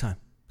see. Big time.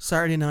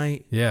 Saturday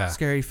night. Yeah.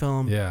 Scary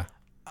film. Yeah.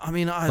 I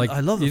mean, I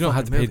love the You don't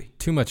have to movie. pay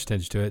too much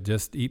attention to it.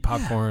 Just eat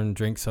popcorn,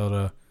 drink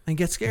soda. And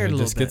get scared a little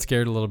bit. Just get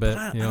scared a little bit.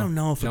 I don't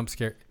know if jump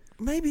scare.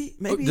 Maybe.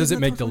 Does it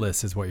make the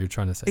list is what you're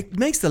trying to say? It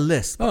makes the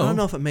list, but I don't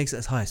know if it makes it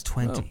as high as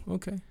 20. Oh,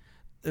 okay.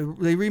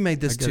 They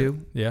remade this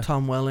too. Yeah.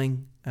 Tom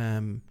Welling,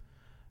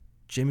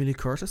 Jamie Lee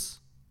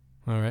Curtis.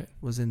 All right.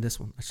 Was in this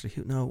one. Actually,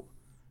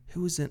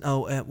 who was in?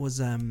 Oh, it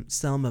was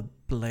Selma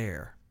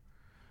Blair.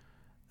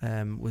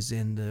 Was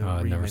in the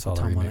remake with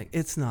Tom Welling.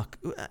 It's not,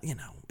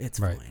 it's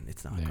fine.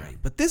 It's not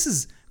great, but this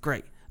is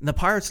great. And the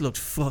pirates looked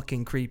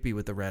fucking creepy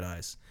with the red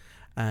eyes,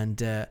 and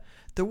there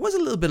was a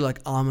little bit of like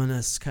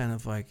ominous kind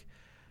of like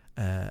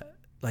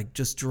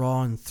just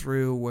drawn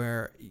through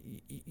where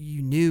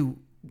you knew,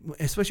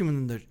 especially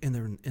when they're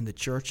in the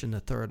church in the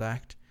third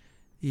act,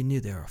 you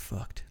knew they were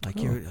fucked.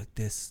 Like you're like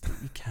this,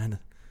 you can't.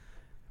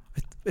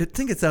 I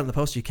think it's out in the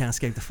poster. You can't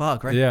escape the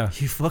fog, right? Yeah,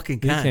 you fucking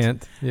can't. You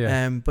can't.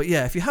 Yeah. But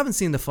yeah, if you haven't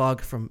seen The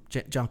Fog from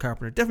John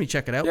Carpenter, definitely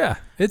check it out. Yeah,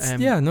 it's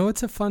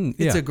it's a fun.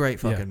 It's a great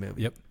fucking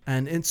movie. Yep.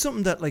 And it's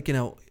something that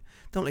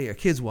don't let your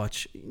kids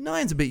watch.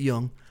 9's a bit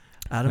young,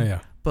 Adam.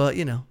 Yeah. But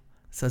it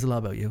says a lot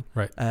about you.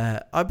 Right.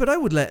 But I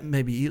would let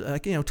maybe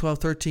 12,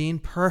 13,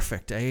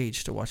 perfect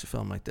age to watch a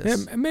film like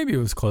this. Yeah, maybe it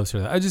was closer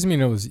to that. I just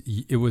mean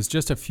it was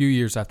just a few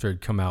years after it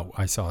had come out.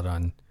 I saw it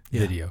on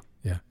video.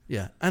 Yeah.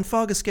 Yeah. And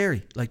Fog is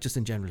scary, like just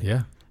in general.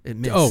 Yeah. it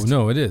missed. Oh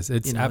no, it is.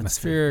 It's You know,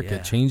 atmospheric. yeah.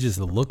 It changes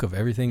the look of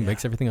everything,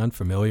 makes everything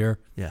unfamiliar.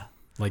 Yeah.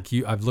 Like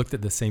I've looked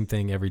at the same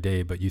thing every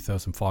day, but you throw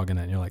some fog in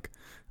it, and you're like,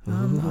 I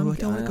don't want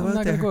to go I'm out not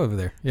there. gonna go over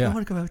there. I Yeah, don't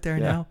want to go out there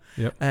Yeah. now.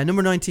 Yep.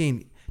 Number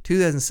 19,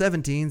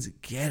 2017's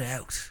Get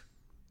Out.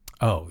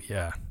 Oh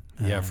yeah,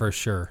 yeah, for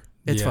sure.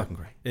 It's Yeah. fucking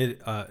great.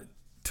 It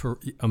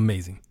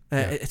amazing.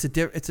 Yeah.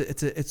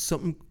 It's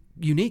something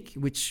unique,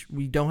 which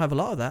we don't have a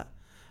lot of that,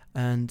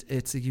 and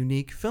it's a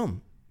unique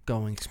film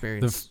going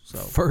experience.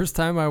 First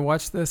time I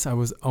watched this, I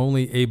was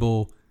only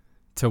able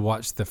to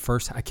watch the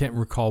first. I can't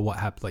recall what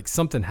happened. Like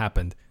something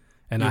happened,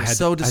 and It I was had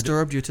so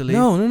disturbed you to leave.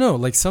 No.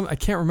 Like I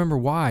can't remember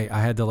why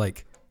I had to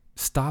like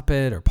stop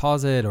it or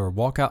pause it or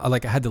walk out.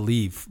 Like I had to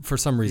leave for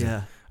some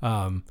reason.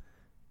 Yeah.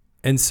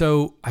 And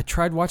so I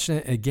tried watching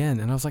it again,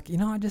 and I was like,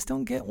 I just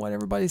don't get what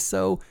everybody's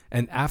so.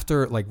 And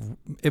after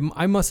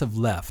I must have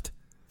left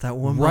That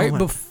one right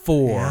moment.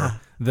 before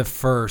the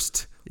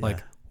first,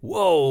 like,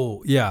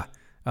 whoa, yeah.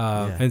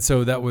 And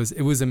so it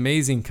was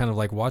amazing, kind of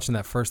like watching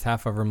that first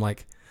half of it. I'm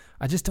like,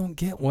 I just don't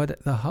get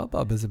what the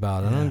hubbub is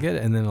about. I don't get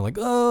it. And then I'm like,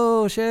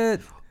 oh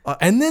shit.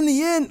 And then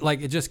the end,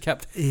 like it just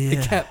kept. Yeah.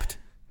 It kept.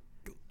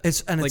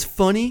 It's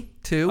funny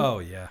too. Oh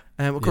yeah.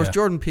 Of course,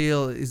 Jordan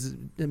Peele is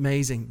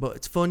amazing, but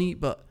it's funny,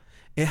 but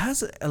it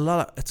has a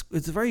lot of,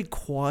 it's a very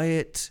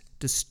quiet,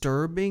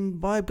 disturbing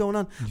vibe going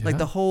on. Yeah. Like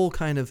the whole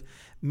kind of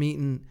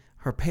meeting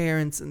her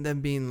parents and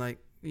then being like,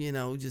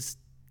 just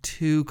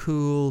too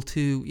cool,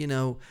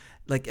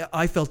 like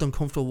I felt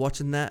uncomfortable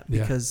watching that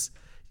because,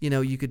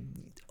 you could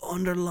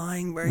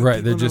underlying very right.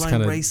 deep They're just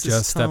kind of racist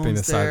just stepping tones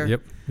aside. there.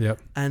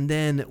 Yep. And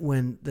then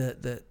when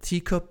the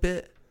teacup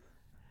bit,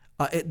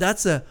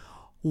 that's a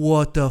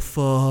what the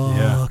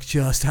fuck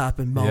just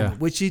happened moment,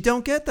 which you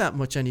don't get that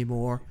much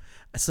anymore.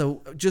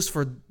 So just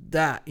for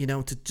that,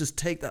 to just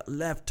take that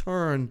left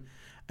turn,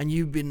 and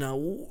you've been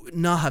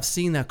not have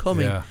seen that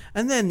coming,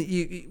 and then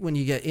when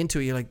you get into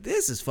it, you're like,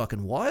 this is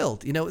fucking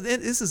wild.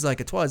 This is like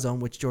a Twilight Zone,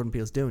 which Jordan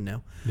Peele's doing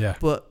now. Yeah,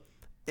 but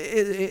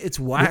it's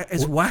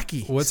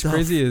wacky. What's stuff.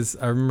 crazy is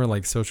I remember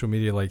like social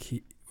media, like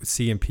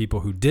seeing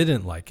people who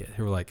didn't like it,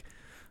 who were like,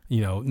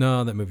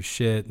 no, that movie's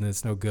shit and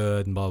it's no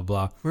good and blah,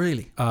 blah, blah.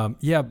 Really?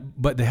 Yeah,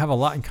 but they have a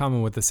lot in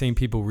common with the same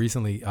people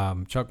recently.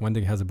 Chuck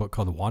Wendig has a book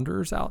called The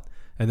Wanderers out,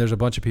 and there's a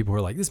bunch of people who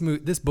are like,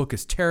 this book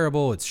is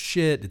terrible, it's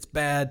shit, it's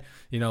bad,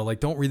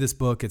 don't read this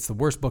book, it's the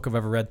worst book I've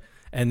ever read.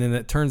 And then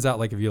it turns out,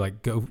 like, if you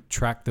like go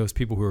track those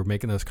people who are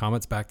making those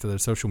comments back to their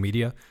social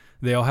media,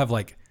 they all have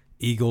like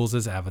eagles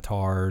as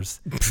avatars,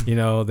 they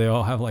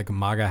all have like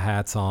MAGA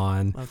hats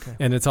on,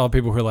 and it's all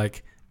people who are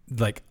like,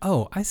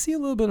 oh, I see a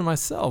little bit of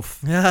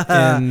myself.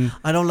 I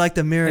don't like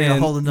the mirror you're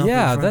holding up.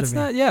 Yeah, in front that's of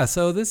me. not. Yeah,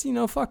 so this,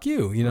 fuck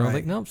you. Right.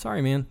 Like, no,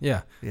 sorry, man.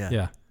 Yeah.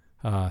 Yeah.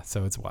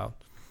 So it's wild.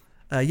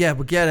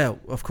 But Get Out,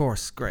 of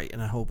course, great,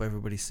 and I hope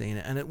everybody's seen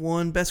it. And it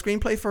won Best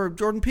Screenplay for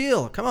Jordan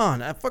Peele. Come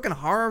on, a fucking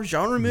horror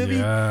genre movie.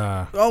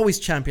 Yeah. Always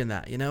champion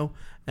that,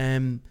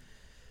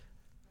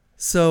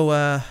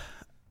 So,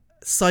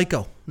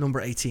 Psycho, number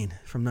 18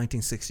 from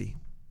 1960.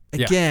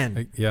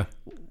 Again. Yeah.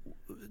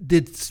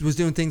 Was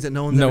doing things that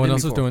no one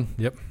else was doing.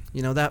 Yep.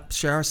 That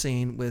shower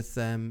scene with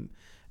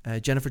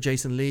Jennifer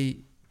Jason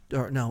Leigh,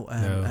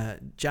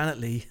 Janet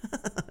Leigh,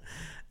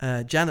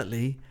 Janet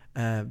Leigh,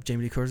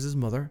 Jamie Lee Curtis's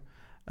mother,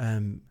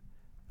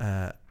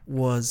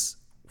 was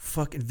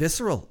fucking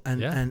visceral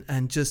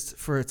and just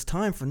for its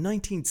time, for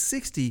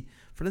 1960,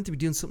 for them to be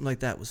doing something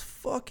like that was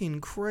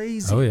fucking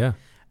crazy. Oh yeah.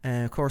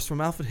 Of course,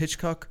 from Alfred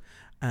Hitchcock,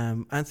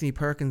 Anthony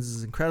Perkins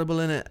is incredible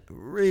in it,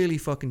 really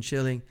fucking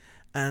chilling,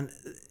 and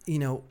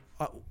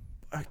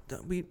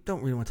we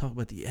don't really want to talk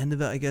about the end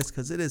of it, I guess,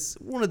 because it is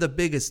one of the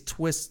biggest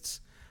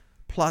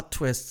plot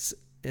twists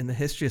in the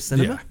history of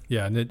cinema.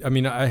 Yeah.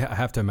 And I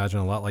have to imagine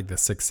a lot like The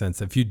Sixth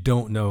Sense. If you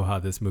don't know how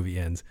this movie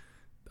ends,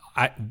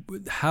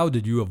 how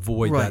did you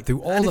avoid that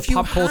through all the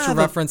pop culture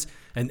reference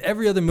and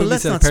every other movie? But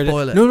let's not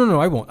spoil it. No,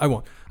 I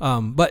won't.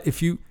 But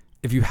if you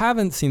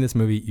haven't seen this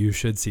movie, you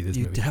should see this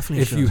movie. You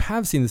definitely should. If you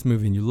have seen this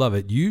movie and you love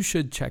it, you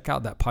should check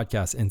out that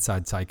podcast,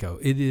 Inside Psycho.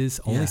 It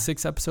is only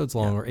 6 episodes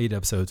long or 8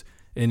 episodes,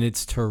 and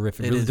it's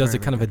terrific. It really does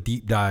kind of a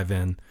deep dive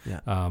in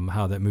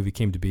how that movie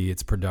came to be,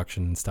 its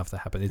production and stuff that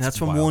happened. That's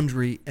from wild.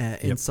 Wondery,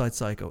 Inside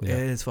Psycho. Yeah.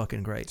 It is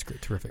fucking great. It's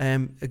great, terrific.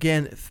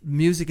 Again,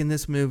 music in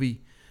this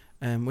movie,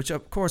 which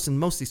of course in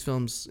most of these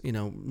films,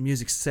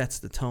 music sets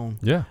the tone.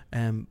 Yeah.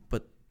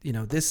 But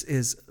this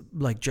is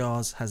like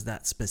Jaws, has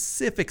that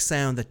specific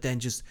sound that then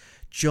just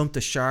jumped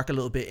the shark a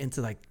little bit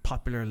into like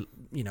popular,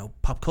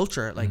 pop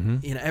culture. Like,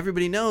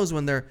 everybody knows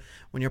when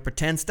you're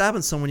pretend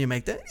stabbing someone, you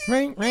make that.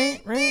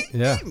 Right.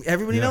 Yeah.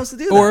 Everybody knows to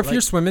do that. Or if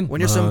you're swimming.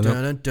 When you're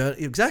swimming.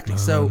 Exactly.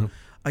 So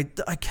I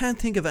can't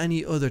think of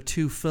any other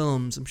 2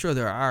 films. I'm sure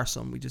there are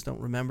some. We just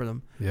don't remember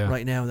them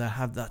right now that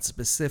have that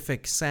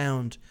specific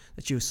sound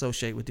that you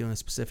associate with doing a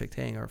specific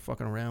thing or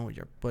fucking around with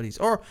your buddies.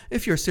 Or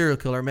if you're a serial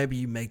killer, maybe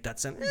you make that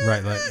sound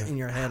in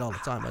your head all the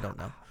time. I don't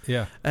know.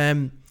 Yeah.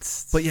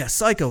 But yeah,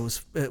 Psycho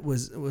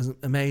was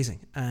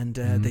amazing, and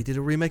they did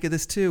a remake of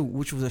this too,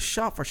 which was a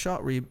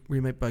shot-for-shot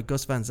remake by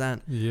Gus Van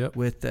Sant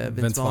with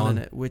Vince Vaughn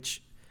in it,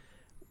 which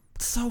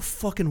so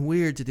fucking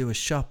weird to do a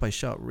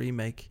shot-by-shot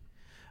remake.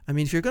 I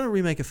mean, if you're going to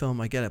remake a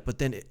film, I get it. But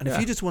then, if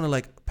you just want to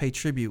like pay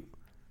tribute,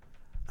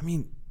 I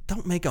mean,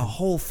 don't make a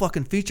whole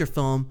fucking feature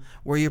film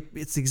where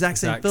it's the exact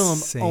same film,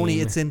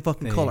 only it's in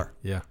fucking color.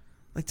 Yeah.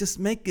 Like, just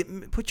make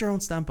it, put your own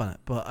stamp on it.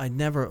 But I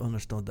never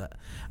understood that.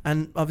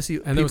 And obviously,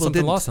 and there was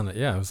something lost on it.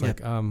 Yeah, it was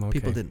like, okay.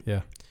 People didn't.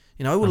 Yeah.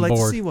 You know, I would like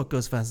to see what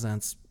Gus Van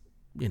Sant's,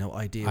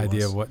 idea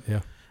was. Of what,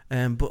 yeah.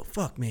 But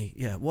fuck me,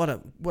 yeah, what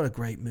a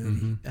great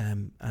movie.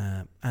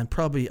 And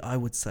probably I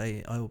would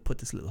say I would put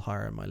this a little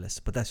higher on my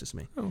list, but that's just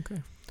me. Oh,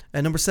 okay.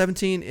 Number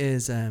 17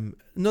 is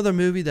another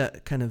movie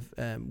that kind of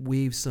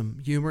weaves some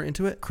humor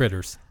into it.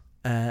 Critters.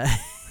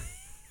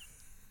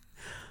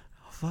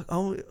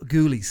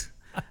 Ghoulies.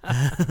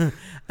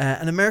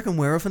 An American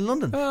Werewolf in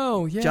London.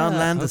 Oh, yeah. John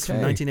Landis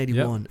from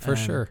 1981. Yep, for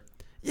sure.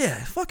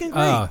 Yeah, fucking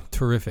great.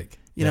 Terrific.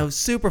 You know,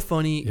 super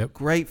funny,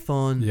 great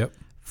fun. Yep.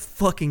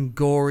 Fucking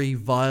gory,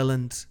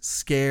 violent,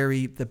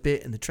 scary. The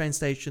bit in the train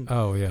station.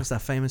 Oh, yeah. It's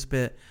that famous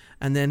bit.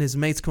 And then his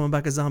mates coming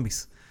back as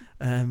zombies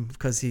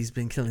because he's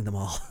been killing them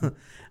all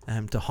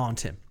to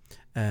haunt him.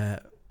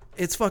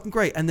 It's fucking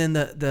great. And then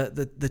there's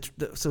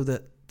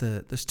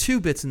two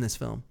bits in this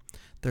film.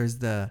 There's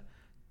the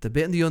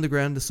bit in the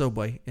underground, the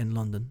subway in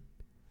London,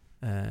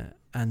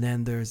 and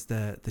then there's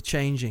the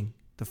changing.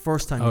 The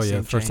first time you see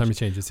him first time he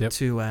changes,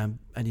 to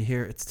and you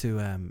hear it's to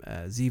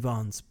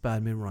Zevon's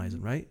Bad Moon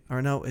Rising, right?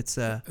 Or no, it's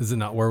is it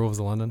not Werewolves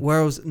of London?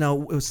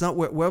 No, it's not.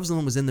 Werewolves of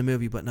London was in the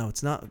movie, but no,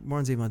 it's not.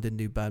 Warren Zevon didn't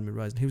do Bad Moon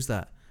Rising. Who's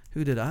that?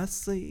 Who did I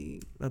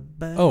see a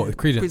bad? Oh,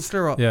 Creedence. Creedence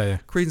Clearwater. Yeah.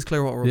 Creedence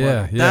Clearwater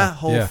Revival. Yeah. That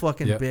whole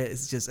fucking bit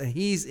is just, and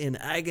he's in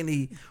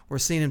agony. We're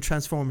seeing him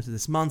transform into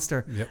this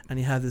monster, and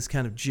you have this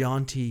kind of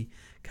jaunty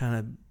kind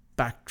of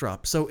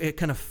backdrop. So it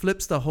kind of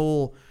flips the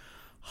whole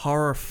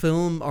horror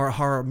film or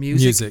horror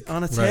music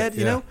on its head,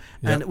 you know,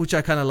 and which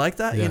I kind of like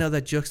that, you know,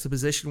 that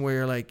juxtaposition where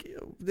you're like,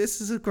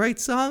 this is a great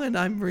song and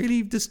I'm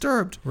really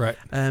disturbed. Right.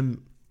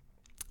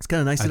 It's kind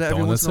of nice to do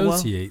every once in a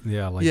while.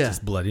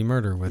 Just bloody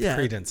murder with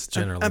Creedence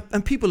generally.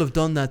 And people have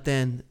done that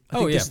then. I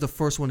think this is the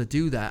first one to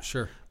do that.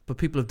 Sure. But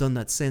people have done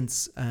that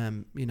since,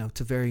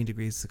 to varying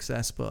degrees of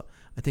success. But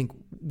I think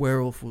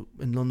Werewolf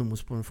in London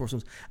was one of the first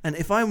ones. And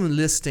if I'm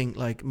listing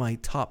like my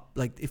top,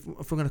 like if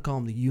we're going to call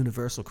them the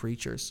universal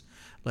creatures,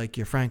 like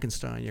your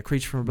Frankenstein, your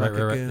Creature from Black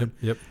Lagoon,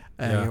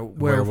 your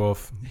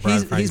werewolf.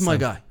 He's my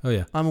guy. Oh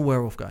yeah, I'm a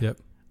werewolf guy. Yep.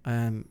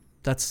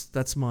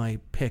 That's my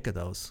pick of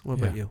those. What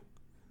about you?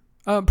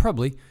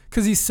 Probably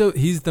because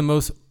he's the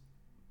most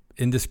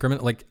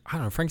indiscriminate. Like, I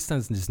don't know,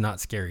 Frankenstein's just not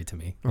scary to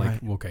me.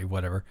 Like, okay,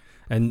 whatever.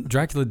 And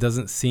Dracula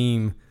doesn't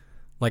seem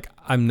like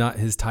I'm not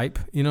his type.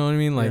 You know what I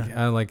mean? Like,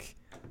 I like,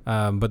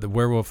 but the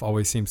werewolf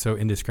always seems so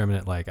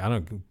indiscriminate. Like, I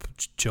don't,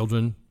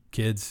 children,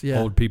 kids,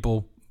 old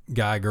people,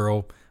 guy,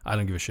 girl. I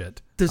don't give a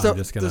shit.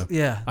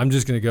 I'm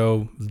just gonna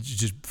go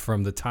just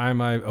from the time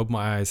I open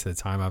my eyes to the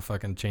time I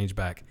fucking change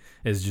back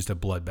is just a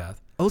bloodbath.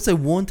 I would say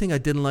one thing I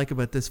didn't like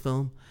about this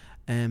film,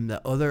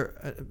 that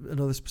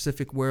another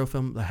specific werewolf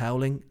film, The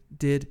Howling,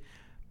 did,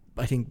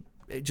 I think,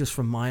 just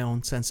from my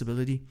own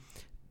sensibility,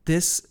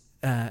 this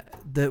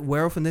the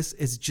werewolf in this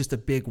is just a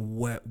big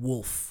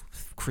wolf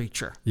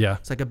creature. Yeah,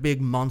 it's like a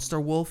big monster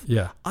wolf.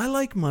 Yeah, I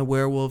like my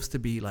werewolves to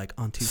be like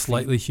on 2 feet,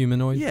 slightly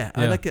humanoid. Yeah,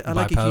 I like it. I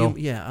like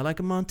I like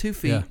them on 2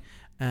 feet. Yeah.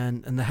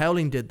 And The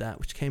Howling did that,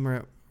 which came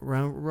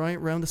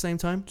around the same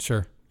time.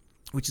 Sure,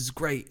 which is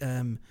great.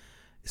 Isn't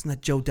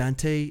that Joe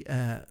Dante?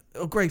 A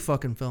great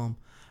fucking film.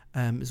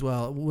 As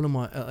well, one of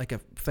my like a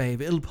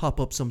fave. It'll pop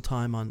up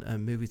sometime on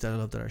movies that I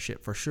love that are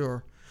shit for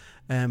sure.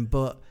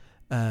 But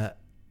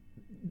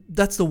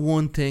that's the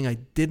one thing I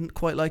didn't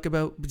quite like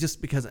about,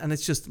 just because, and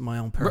it's just my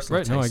own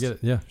personal taste. No, I get it.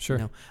 Yeah, sure.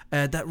 You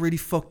know, that really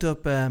fucked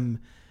up demon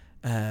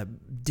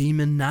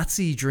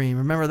Nazi dream.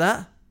 Remember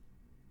that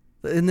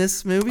in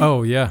this movie?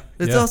 Oh yeah,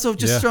 it's also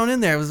just thrown in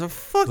there. It was a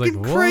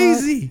fucking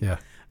crazy.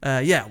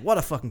 Yeah. What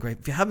a fucking great.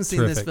 If you haven't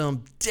seen this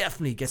film,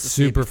 definitely get to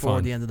see it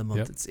before the end of the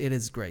month. It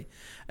is great.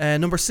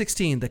 Number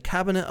 16, The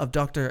Cabinet of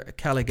Dr.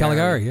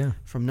 Caligari,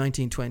 from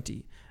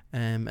 1920.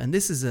 And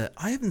this is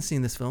I haven't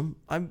seen this film.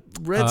 I've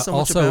read so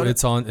much about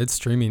it. Also, it's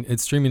streaming.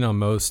 It's streaming on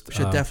most.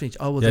 I will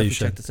definitely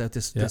check this out.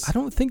 This I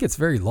don't think it's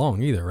very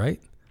long either,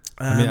 right?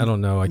 I mean, I don't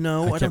know. I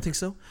don't think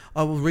so.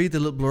 I will read the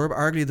little blurb.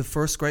 Arguably the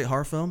first great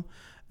horror film.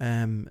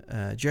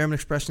 German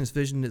expressionist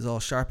vision is all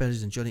sharp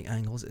edges and jutting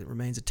angles. It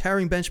remains a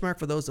towering benchmark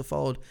for those that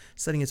followed,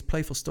 setting its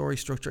playful story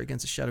structure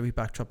against a shadowy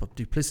backdrop of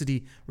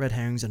duplicity, red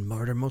herrings, and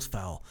murder most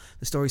foul.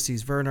 The story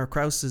sees Werner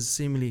Krause's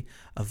seemingly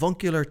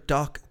avuncular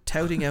doc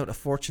touting out a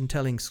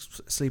fortune-telling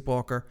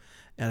sleepwalker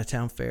at a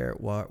town fair,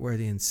 where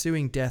the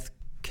ensuing death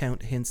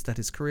count hints that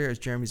his career as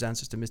Jeremy's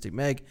answers to Mystic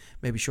Meg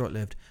may be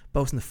short-lived,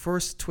 boasting the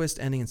first twist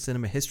ending in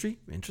cinema history.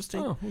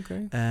 Interesting. Oh,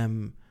 okay.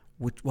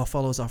 What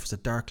follows offers a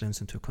dark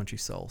glimpse into a country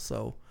soul.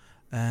 So,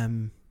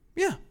 okay.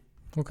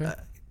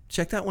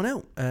 Check that one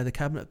out. The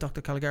Cabinet of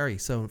Dr. Caligari.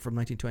 So from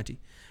 1920.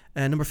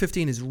 Number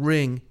 15 is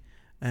Ring,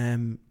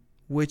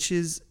 which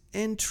is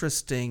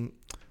interesting.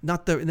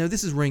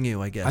 This is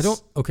Ringu, I guess.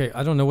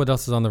 I don't know what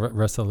else is on the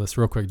rest of the list.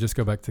 Real quick, just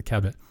go back to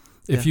Cabinet.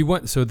 If you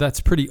want, so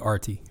that's pretty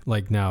arty.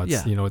 Like now,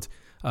 it's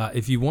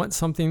If you want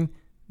something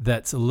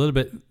that's a little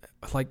bit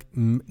like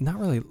not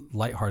really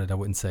lighthearted, I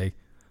wouldn't say,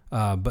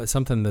 but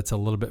something that's a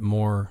little bit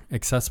more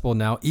accessible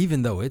now,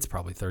 even though it's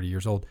probably 30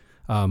 years old,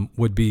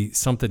 would be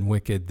Something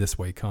Wicked, This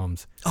Way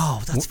Comes.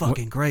 Oh, that's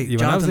fucking great.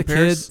 When I was a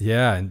Pierce.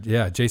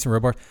 kid, Jason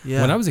Robards.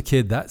 Yeah. When I was a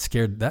kid,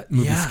 that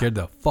movie scared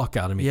the fuck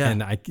out of me,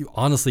 and I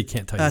honestly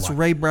can't tell you why. That's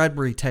Ray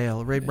Bradbury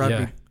tale. Ray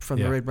Bradbury from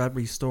the Ray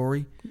Bradbury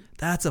story.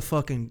 That's a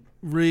fucking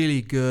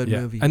really good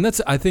movie. And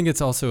I think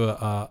it's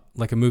also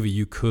like a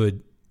movie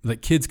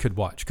kids could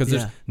watch because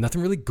there's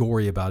nothing really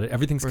gory about it.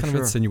 Everything's kind of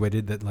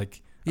insinuated that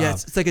like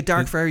it's like a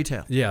dark fairy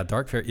tale. Yeah,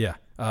 dark fairy. Yeah.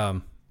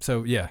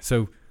 So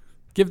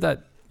give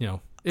that,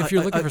 if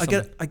you're looking for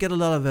something. I get a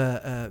lot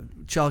of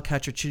Child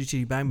Catcher Chitty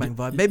Chitty Bang Bang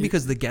vibe. Maybe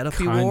because of the getup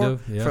he wore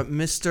from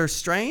Mr.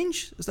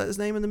 Strange. Is that his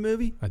name in the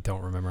movie? I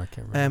don't remember. I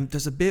can't remember.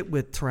 There's a bit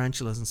with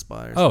tarantulas and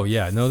spiders. Oh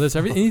yeah, no. There's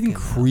anything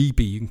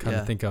creepy you can kind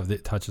of think of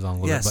that touches on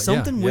a little bit. But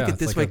Something Wicked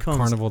This Way Comes.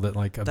 Carnival that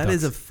that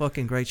is a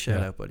fucking great shout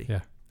out, buddy.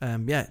 Yeah.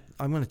 I'm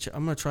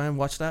gonna try and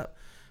watch that.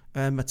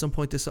 At some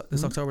point this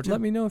October too.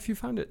 Let me know if you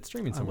found it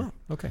streaming somewhere.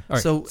 Okay. All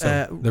right. So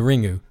the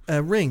Ringu.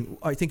 Ring.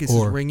 I think it's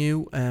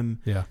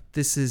Ringu.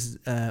 This is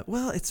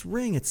it's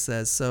Ring. It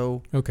says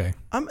so. Okay.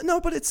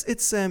 No, but it's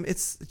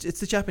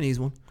the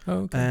Japanese one.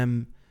 Oh,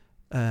 okay.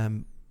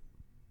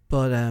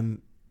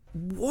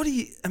 What do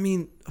you? I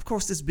mean, of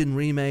course, this has been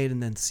remade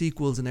and then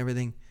sequels and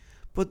everything,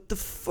 but the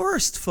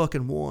first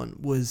fucking one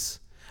was,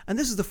 and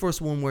this is the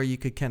first one where you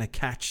could kind of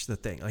catch the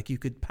thing, like you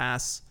could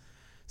pass.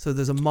 So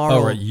there's a moral.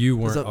 Oh, right. You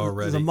weren't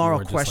already. There's a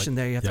moral question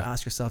there. You have to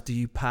ask yourself: do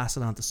you pass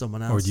it on to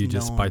someone else, or do you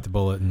just bite the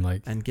bullet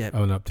and get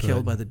own up to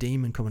killed by the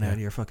demon coming out of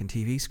your fucking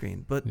TV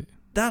screen? But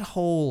that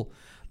whole,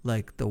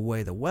 like the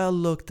way the well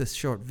looked, the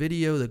short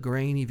video, the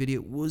grainy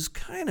video was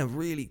kind of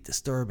really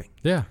disturbing.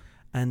 Yeah.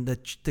 And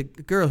the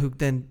girl who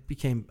then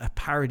became a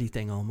parody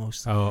thing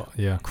almost. Oh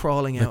yeah.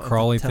 Crawling out. The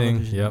crawly of the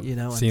television, thing.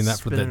 Yep. Seeing that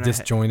for the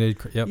disjointed.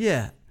 Yep.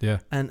 Yeah. Yeah.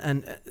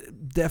 And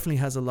definitely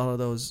has a lot of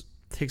those.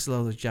 Takes a lot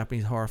of those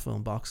Japanese horror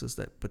film boxes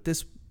but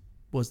this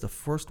was the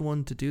first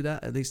one to do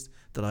that, at least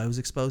that I was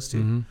exposed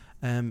to.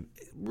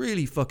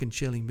 Really fucking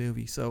chilling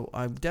movie. So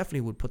I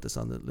definitely would put this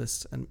on the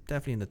list and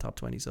definitely in the top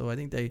 20. So I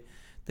think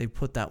they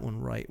put that one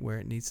right where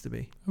it needs to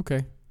be.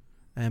 Okay.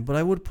 But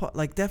I would put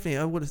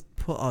I would have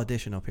put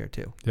Audition up here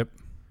too. Yep.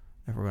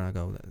 If we're gonna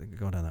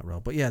go down that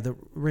road. But yeah, The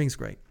Ring's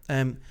great.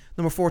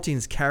 Number 14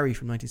 is Carrie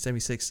from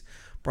 1976,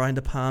 Brian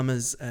De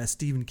Palma's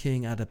Stephen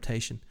King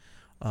adaptation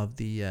of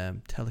the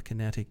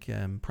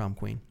telekinetic prom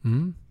queen.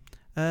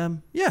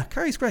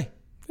 Carrie's great.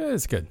 Yeah,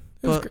 it's good.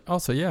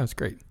 It's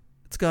great.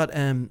 It's got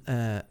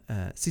Cece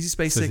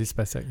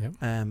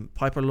Spacek,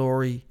 Piper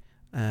Laurie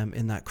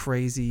in that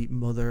crazy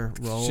mother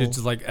role. She's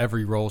just like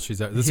every role she's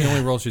ever. This is the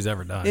only role she's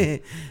ever done.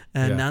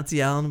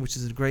 Nancy Allen, which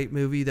is a great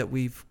movie that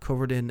we've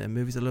covered in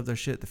movies that love their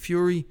shit. The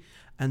Fury,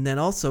 and then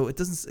also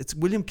it's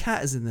William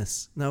Catt is in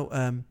this.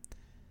 No,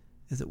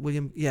 is it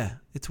William? Yeah,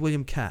 it's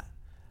William Catt.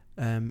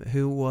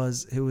 Who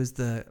was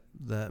the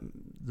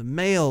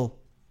male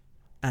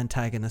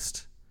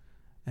antagonist,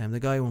 the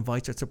guy who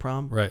invites her to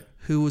prom, right?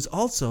 Who was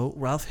also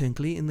Ralph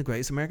Hinckley in The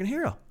Greatest American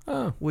Hero.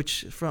 Oh,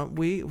 which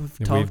we've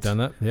done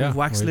that. Yeah, we've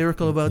waxed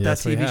lyrical about that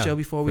TV show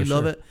before. We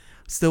love it.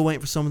 Still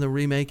waiting for someone to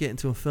remake it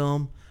into a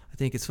film. I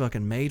think it's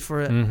fucking made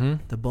for it.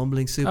 The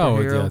bumbling superhero. Oh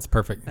yeah, it's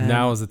perfect.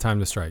 Now is the time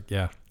to strike.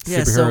 Yeah,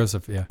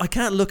 superheroes. I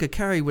can't look at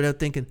Carrie without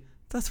thinking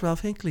that's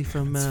Ralph Hinckley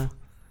from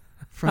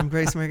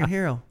Greatest American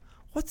Hero.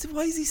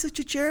 Why is he such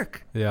a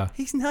jerk? Yeah.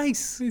 He's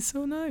nice. He's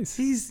so nice.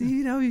 He's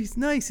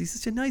nice. He's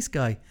such a nice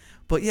guy.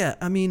 But yeah,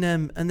 I mean,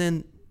 and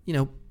then,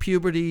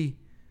 puberty,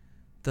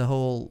 the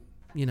whole,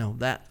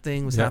 that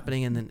thing was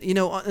happening. And then, and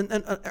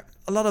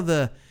a lot of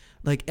the,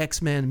 like,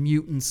 X-Men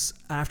mutants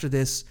after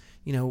this,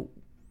 you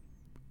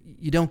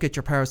don't get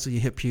your powers till you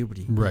hit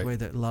puberty. Right. The way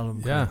that a lot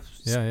of them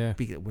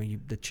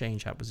when the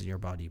change happens in your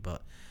body.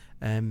 But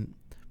I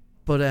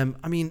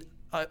mean,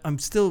 I'm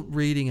still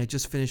reading. I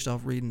just finished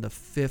off reading the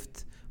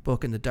 5th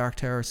book in the Dark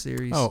Tower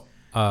series.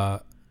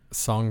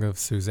 Song of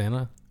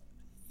Susanna.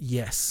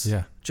 Yes.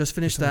 Yeah. Just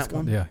finished that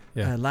one.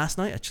 Yeah. Last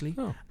night actually.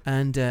 Oh.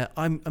 And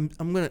I'm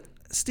gonna.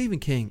 Stephen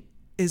King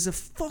is a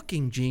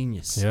fucking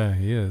genius. Yeah,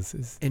 he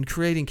is. In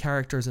creating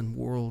characters and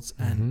worlds,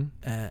 and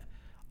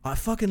I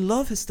fucking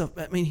love his stuff.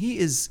 I mean, he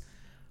is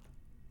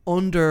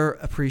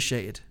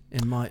underappreciated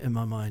in my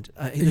mind.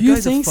 You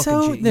think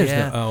so?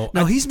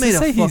 No, he's made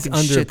a fucking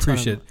shit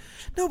ton.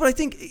 No, but I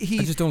think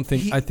I just don't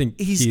think. I think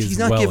he's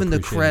not given the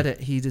credit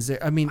he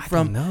deserves. I mean,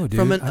 from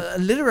a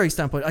literary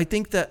standpoint, I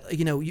think that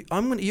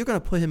you're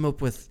gonna put him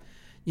up with,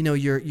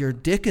 your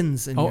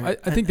Dickens. And I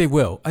think they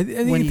will. I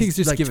think he's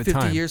just give it 50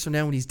 time. years from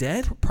now when he's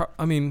dead.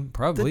 I mean,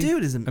 probably. The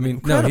dude is.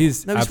 Incredible. No,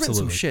 he's written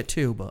some shit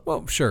too.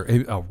 But sure,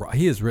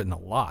 he has written a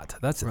lot.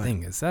 That's the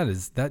thing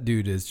that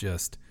dude is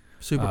just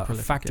super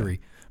prolific, factory.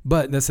 Yeah.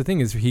 But that's the thing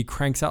is he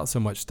cranks out so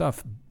much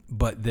stuff.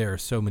 But there are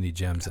so many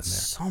gems in there.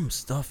 Some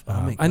stuff.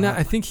 And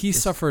I think he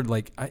suffered,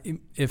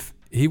 if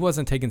he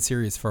wasn't taken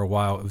serious for a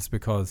while, it was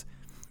because,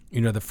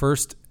 the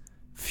first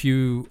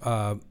few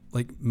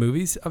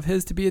movies of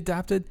his to be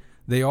adapted,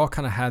 they all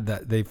kind of had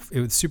that. It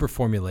was super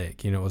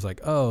formulaic. You know, it was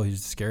like, oh, here's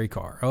a scary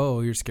car. Oh,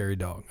 here's a scary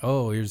dog.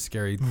 Oh, here's a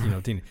scary,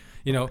 teen.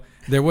 You know,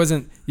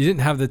 you didn't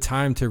have the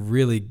time to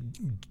really,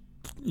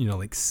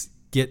 like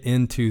get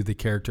into the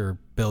character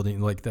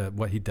building, like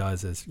what he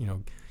does is,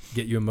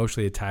 get you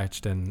emotionally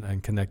attached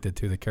and connected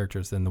to the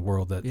characters in the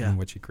world in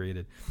which he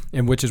created.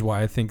 And which is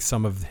why I think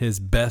some of his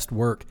best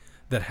work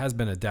that has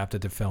been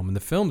adapted to film, and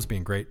the films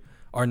being great,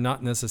 are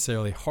not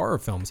necessarily horror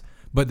films,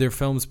 but they're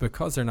films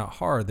because they're not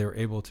horror. They're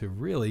able to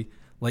really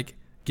like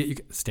get you.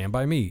 Stand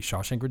By Me,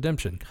 Shawshank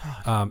Redemption,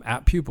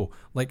 At Pupil.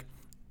 Like,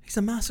 he's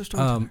a master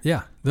storyteller.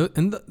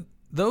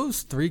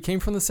 Those three came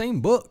from the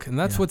same book, and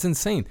that's what's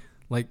insane.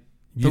 Like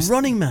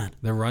Running Man.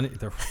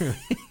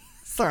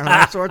 Sorry,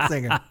 Arnold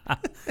Schwarzenegger.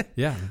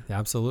 Yeah,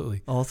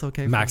 absolutely. Also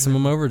came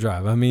Maximum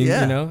Overdrive. I mean,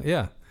 No,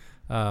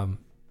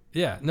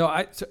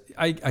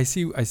 I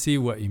see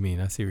what you mean.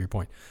 I see your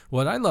point.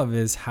 What I love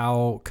is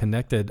how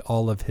connected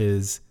all of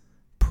his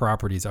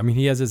properties. I mean,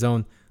 he has his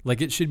own, like,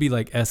 it should be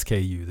like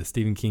SKU, the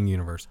Stephen King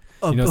universe.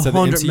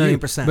 100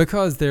 million%.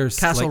 Because there's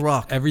Castle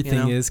Rock.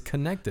 Everything is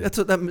connected. That's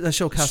what that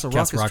show Castle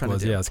Rock is trying to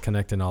do. Yeah, it's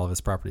connecting all of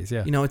his properties.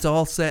 Yeah. It's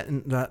all set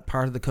in that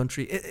part of the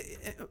country.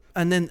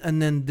 And then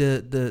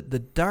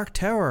the Dark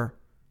Tower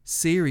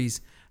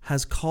series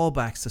has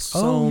callbacks to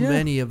so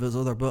many of his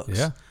other books.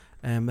 Yeah.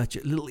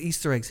 Little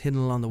Easter eggs hidden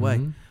along the way.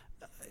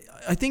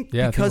 I think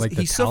because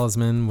the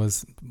Talisman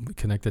was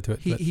connected to it.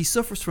 He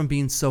suffers from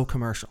being so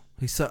commercial.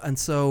 His stuff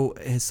is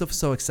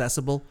so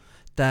accessible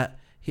that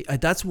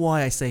that's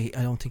why I say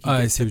I don't think he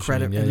gets the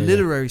credit in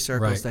literary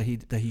circles that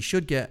he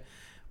should get.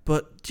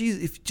 But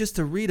geez, if just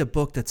to read a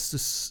book that's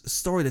just a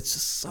story that's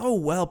just so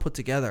well put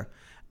together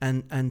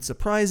and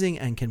surprising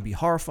and can be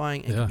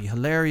horrifying and can be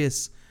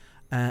hilarious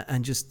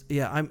and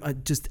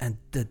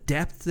the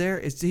depth there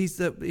is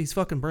he's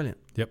fucking brilliant.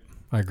 Yep,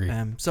 I agree.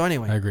 So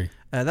anyway, I agree.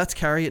 That's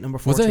Carrie at number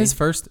 14. Was that his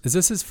first? Is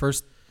this his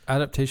first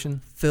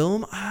adaptation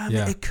film?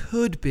 It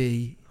could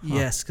be,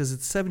 yes, because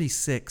it's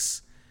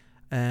 76.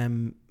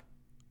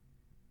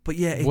 But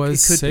yeah, it could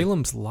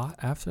Salem's Lot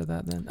after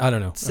that then? I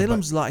don't know.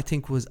 Salem's Lot, I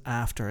think, was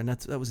after, and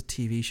that was a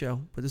TV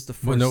show. But this is the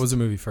first. Well, no, it was a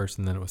movie first,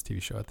 and then it was a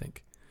TV show, I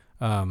think.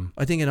 I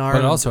think in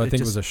Ireland. But also, I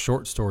think it was a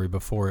short story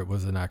before it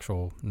was an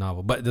actual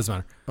novel. But it doesn't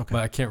matter. Okay.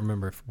 But I can't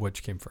remember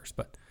which came first.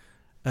 But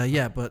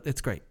but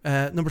it's great.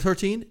 Number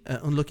 13,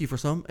 unlucky for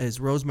some, is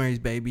Rosemary's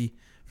Baby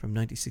from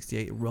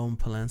 1968. Roman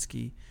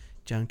Polanski,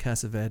 John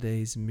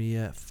Cassavetes,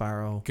 Mia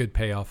Farrow. Good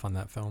payoff on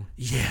that film.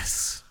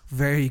 Yes,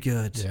 very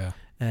good. Yeah.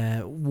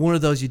 One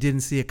of those you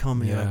didn't see it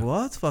coming. You're like,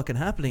 what's fucking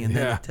happening? And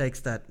then it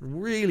takes that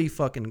really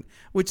fucking,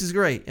 which is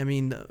great. I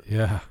mean,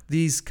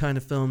 these kind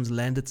of films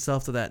lend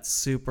itself to that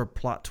super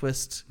plot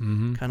twist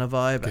kind of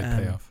vibe. Good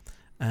payoff.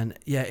 And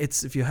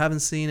it's, if you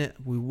haven't seen it,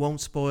 we won't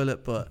spoil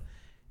it, but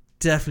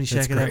definitely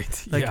check it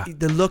out. Like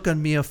the look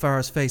on Mia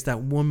Farrow's face, that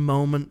one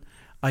moment,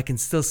 I can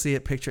still see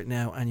it, picture it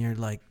now, and you're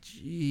like,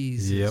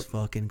 Jesus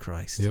fucking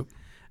Christ. Yep.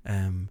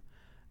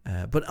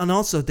 But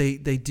also they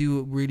do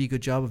a really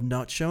good job of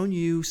not showing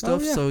you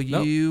stuff,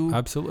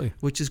 absolutely,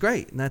 which is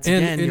great, and that's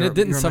and it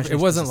didn't suffer. It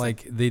wasn't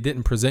like they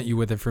didn't present you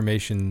with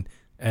information,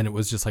 and it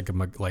was just like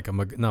not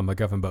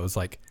MacGuffin, but it was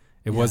like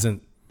it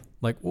wasn't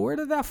like, where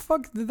did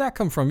that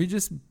come from? You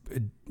just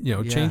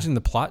changing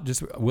the plot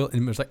just and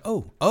it was like it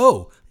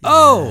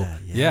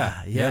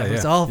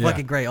was all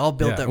fucking great, all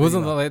built up. It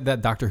wasn't like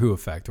that Doctor Who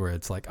effect where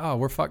it's like, oh,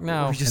 we're fucked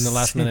now, in the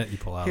last minute you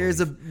pull out. Here's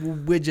a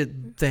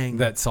widget thing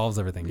that solves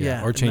everything,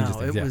 or changes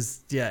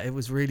things. It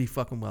was really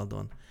fucking well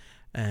done.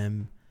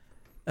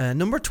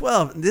 Number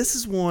 12, this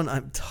is one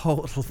I'm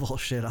total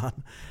bullshit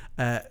on.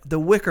 The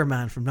Wicker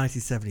Man from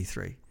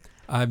 1973.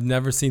 I've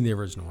never seen the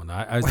original one.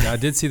 I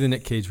did see the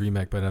Nick Cage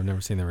remake, but I've never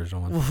seen the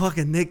original one. Well,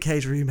 fucking Nick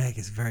Cage remake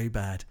is very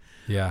bad.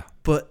 Yeah.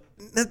 But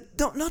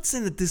not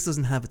saying that this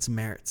doesn't have its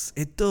merits.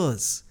 It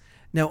does.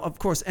 Now, of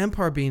course,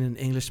 Empire being an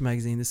English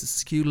magazine, this is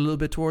skewed a little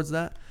bit towards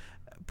that.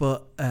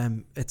 But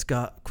it's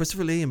got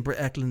Christopher Lee and Britt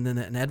Eklund in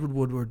it, and Edward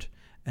Woodward,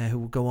 who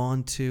will go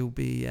on to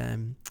be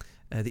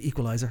the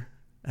Equalizer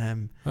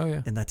in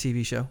that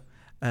TV show.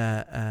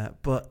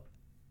 But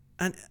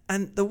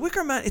And the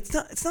Wicker Man,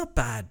 it's not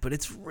bad, but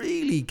it's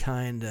really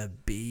kind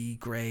of B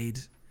grade.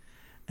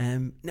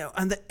 Now,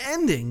 and the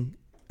ending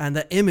and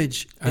the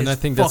image and I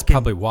think that's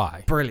probably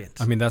why.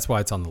 Brilliant. I mean, that's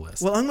why it's on the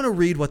list. Well, I'm going to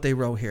read what they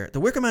wrote here. The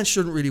Wicker Man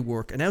shouldn't really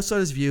work. An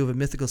outsider's view of a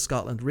mythical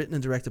Scotland, written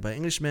and directed by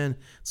Englishmen,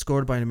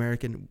 scored by an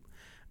American,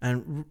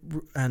 and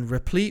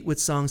replete with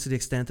songs to the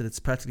extent that it's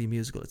practically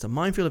musical. It's a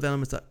minefield of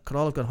elements that could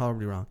all have gone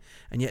horribly wrong,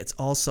 and yet it's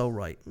all so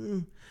right.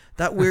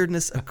 That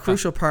weirdness, a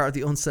crucial part of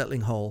the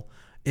unsettling whole,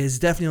 is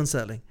definitely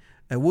unsettling.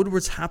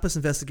 Woodward's hapless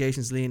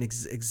investigations lean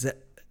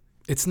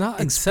it's not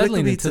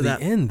unsettling until the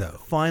end, though.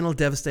 Final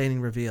devastating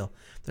reveal.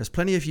 There's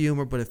plenty of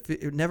humor, but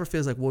it never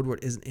feels like Woodward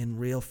isn't in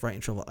real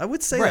frightened trouble. I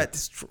would say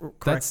that's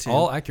correct. That's too.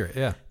 all accurate,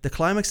 yeah. The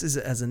climax is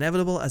as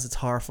inevitable as it's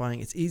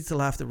horrifying. It's easy to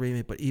laugh at the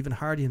remake, but even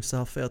Hardy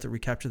himself failed to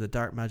recapture the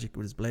dark magic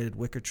with his bladed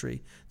wicker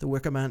tree. The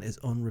Wicker Man is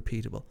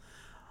unrepeatable.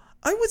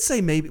 I would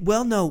say maybe,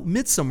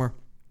 Midsommar,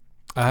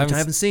 which I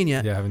haven't seen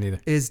yet, I haven't either,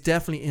 is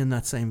definitely in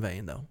that same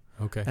vein, though.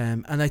 Okay.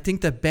 And I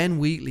think that Ben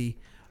Wheatley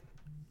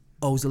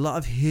owes a lot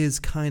of his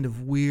kind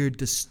of weird,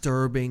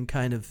 disturbing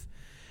kind of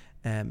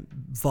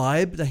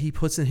vibe that he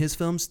puts in his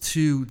films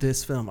to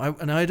this film.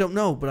 I don't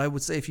know, but I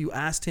would say if you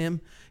asked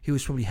him, he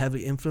was probably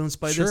heavily influenced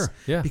by this.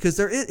 Yeah. Because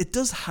it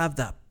does have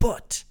that,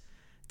 but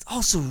it's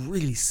also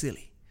really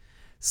silly.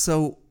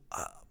 So,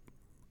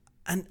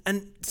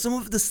 and some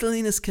of the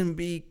silliness can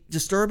be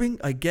disturbing.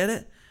 I get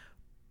it,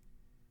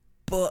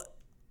 but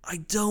I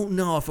don't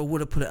know if I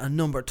would have put it at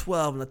number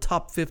 12 in the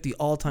top 50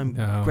 all-time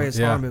greatest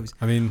horror movies.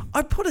 I mean,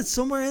 I'd put it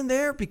somewhere in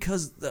there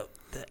because the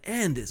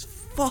end is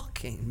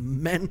fucking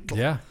mental.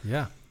 Yeah.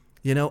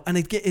 You know, and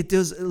it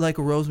does, like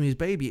a Rosemary's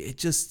Baby. It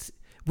just,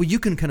 well, you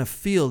can kind of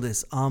feel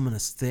this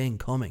ominous thing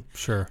coming.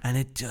 Sure.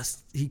 And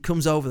he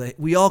comes over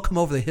we all come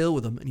over the hill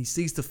with him, and he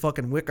sees the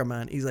fucking Wicker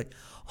Man. He's like,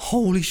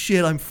 holy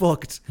shit, I'm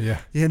fucked. Yeah.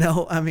 You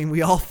know, I mean,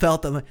 we all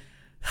felt that.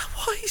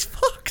 Why he's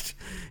fucked?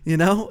 You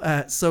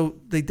know, so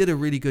they did a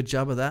really good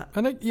job of that.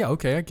 And I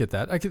get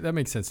that. That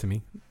makes sense to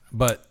me.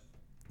 But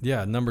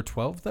yeah, number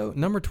 12 though.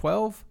 Number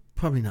 12,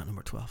 probably not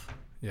number 12.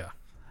 Yeah.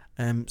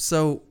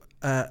 So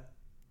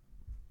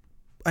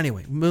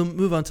anyway,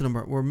 move on to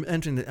we're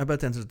about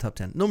to enter the top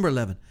 10. Number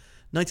 11,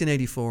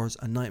 1984's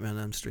A Nightmare on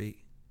Elm Street.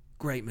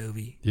 Great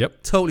movie.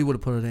 Yep. Totally would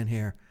have put it in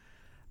here.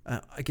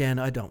 Again,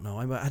 I don't know.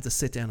 I had to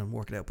sit down and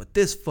work it out. But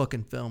this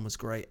fucking film was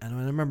great. And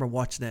I remember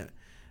watching it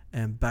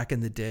back in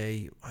the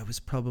day. I was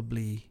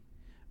probably,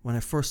 when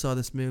I first saw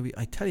this movie,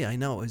 I tell you, I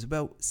know, I was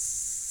about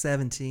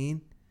 17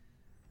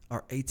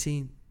 or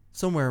 18,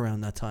 somewhere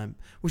around that time,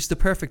 which is the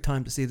perfect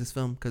time to see this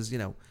film because, you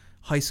know,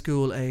 high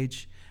school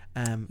age.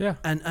 Yeah.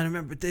 And I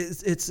remember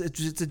it's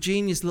a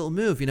genius little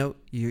move, you know.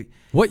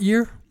 What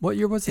year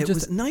was it? It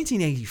was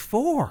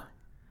 1984.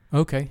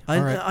 Okay.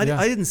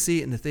 I didn't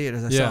see it in the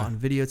theaters. I saw it on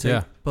videotape.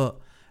 Yeah. But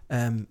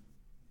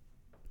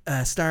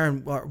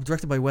starring,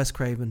 directed by Wes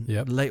Craven,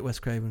 late Wes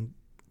Craven,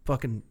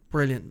 fucking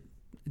brilliant,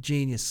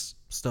 genius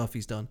stuff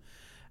he's done.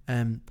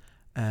 And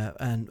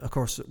of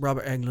course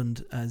Robert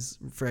Englund as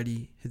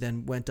Freddy, who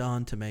then went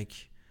on to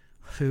make,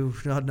 who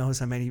God knows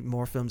how many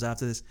more films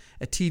after this,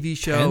 a TV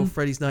show, 10?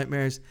 Freddy's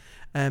Nightmares,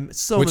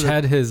 which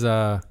had his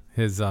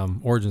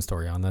origin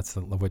story on,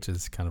 which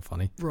is kind of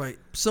funny. Right.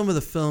 Some of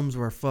the films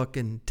were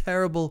fucking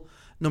terrible.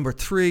 Number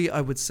 3,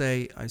 I would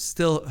say, I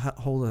still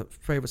hold a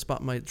favorite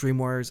spot in my Dream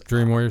Warriors.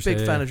 Dream Warriors. Big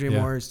fan of Dream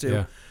Warriors too.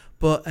 Yeah.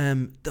 But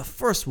the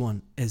first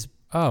one is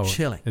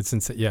chilling. It's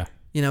insane. Yeah.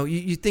 You know,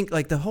 you think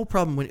like the whole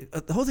problem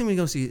the whole thing when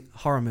you go see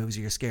horror movies,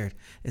 you're scared.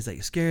 Is that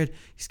you're scared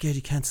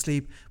you can't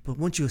sleep. But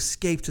once you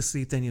escape to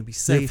sleep, then you'll be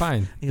safe. You're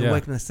fine. And you'll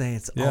wake up and say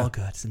it's all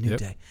good. It's a new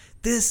day.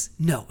 This,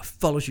 it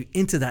follows you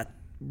into that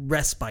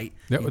respite.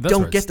 Yeah, you that's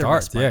don't where it get the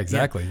starts. respite. Yeah,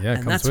 exactly. Yeah, it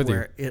and comes that's with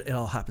where it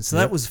all happens. So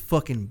that was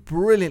fucking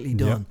brilliantly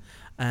done.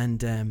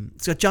 And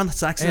it's got John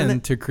Saxon in it.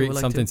 And to create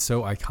something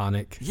so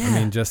iconic. Yeah. I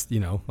mean, just,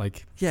 he's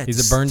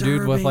a burned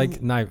dude with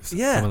like knives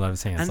coming out of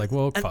his hands. And,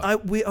 fuck. I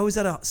was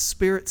at a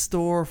spirit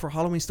store for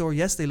Halloween store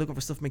yesterday looking for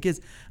stuff for my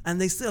kids,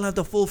 and they still have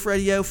the full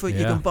Freddy outfit.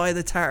 You can buy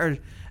the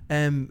tattered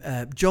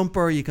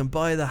jumper, you can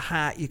buy the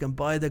hat, you can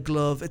buy the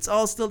glove. It's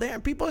all still there,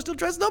 and people are still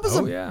dressed up as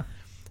them. Oh yeah.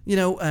 You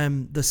know,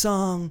 the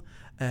song.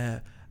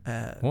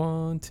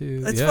 1,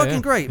 2. It's fucking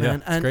great,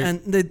 man. Yeah,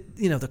 and the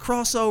the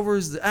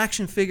crossovers, the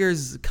action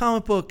figures, the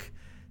comic book.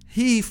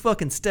 He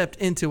fucking stepped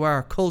into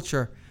our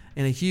culture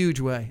in a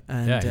huge way.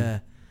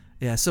 And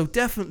so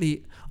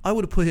definitely I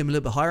would have put him a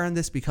little bit higher on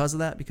this because of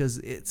that, because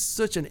it's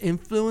such an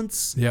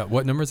influence. Yeah,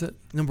 what number is it?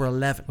 Number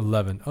 11.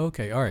 11.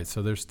 Okay, all right.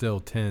 So there's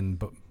still 10,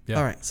 but yeah.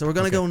 All right, so we're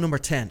going to go number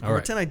 10.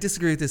 Number 10, I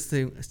disagree with this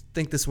thing. I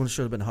think this one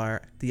should have been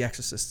higher. The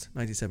Exorcist,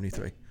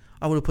 1973.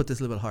 I would have put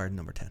this a little bit higher than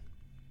number 10.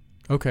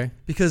 Okay.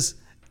 Because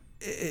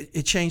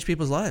it changed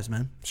people's lives,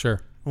 man.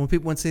 Sure. When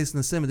people went to see this in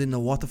the cinema, they didn't know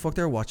what the fuck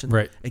they were watching.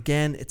 Right.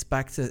 Again, it's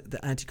back to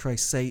the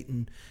Antichrist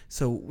Satan.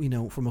 So,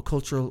 from a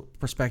cultural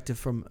perspective,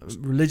 from a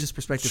religious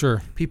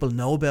perspective, people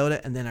know about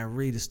it, and then are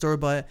really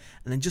disturbed by it.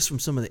 And then just from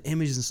some of the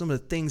images and some of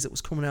the things that was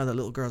coming out of that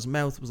little girl's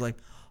mouth, it was like,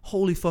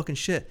 holy fucking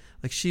shit.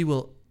 Like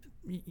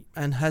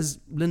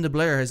Linda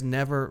Blair has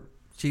never,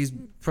 she's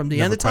from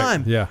the end of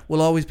time,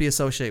 will always be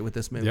associated with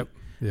this movie.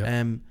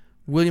 Yep.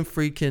 William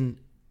Friedkin,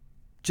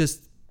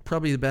 just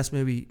probably the best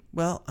movie.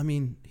 Well, I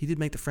mean, he did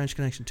make The French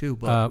Connection too,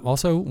 but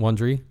also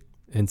Wondery,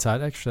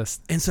 Inside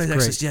Exorcist.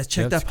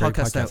 Check that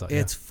podcast out.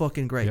 It's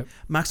fucking great. Yep.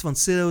 Max von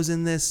Sydow's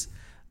in this.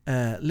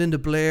 Linda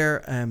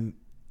Blair.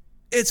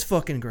 It's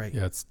fucking great.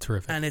 Yeah, it's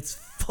terrific. And it's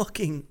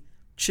fucking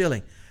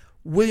chilling.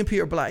 William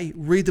Peter Blatty,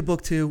 read the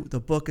book too. The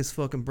book is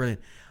fucking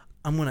brilliant.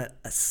 I'm gonna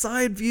a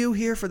side view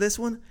here for this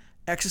one.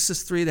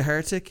 Exorcist 3: The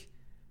Heretic.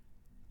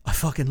 I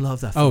fucking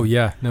love that film. Oh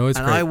yeah, no, it's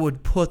and great. I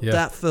would put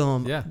that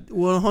film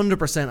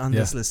 100% on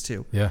this list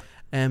too. Yeah.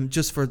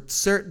 Just for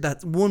that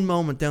one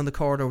moment down the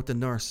corridor with the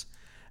nurse,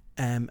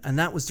 and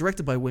that was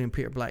directed by William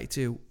Peter Blatty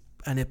too,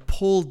 and it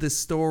pulled this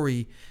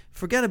story.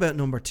 Forget about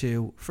number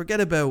 2. Forget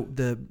about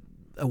the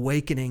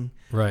Awakening.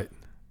 Right.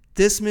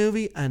 This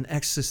movie and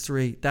Exorcist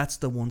 3. That's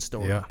the one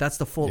story. Yeah. That's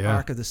the full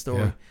arc of the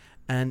story. Yeah.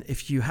 And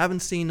if you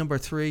haven't seen number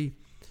 3,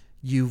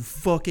 you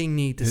fucking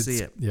need to see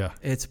it. Yeah.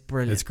 It's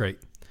brilliant. It's great.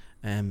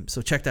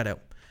 So check that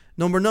out.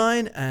 Number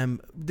 9,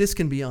 this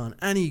can be on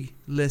any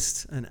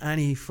list and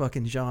any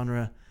fucking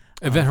genre.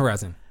 Event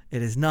Horizon.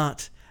 It is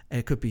not.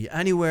 It could be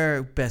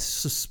anywhere.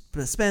 Best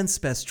suspense,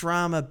 best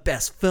drama,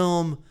 best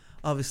film.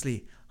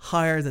 Obviously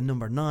higher than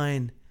number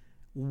 9.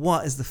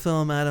 What is the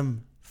film,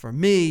 Adam? For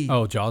me,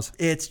 Jaws.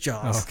 It's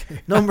Jaws. Oh,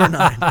 okay. Number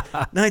 9,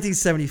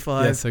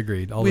 1975. Yes,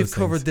 agreed. We've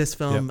covered this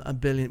film a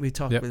billion. We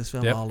talked about this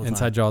film all the time.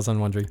 Inside Jaws on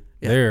Wondery.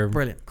 Yeah, They're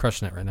brilliant.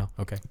 Crushing it right now.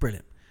 Okay.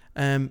 Brilliant.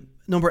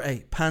 Number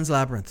 8, Pan's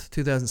Labyrinth,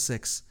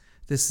 2006.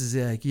 This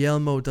is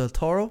Guillermo del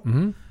Toro,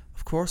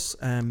 of course.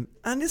 And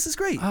this is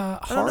great. I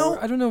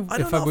don't know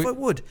if I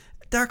would.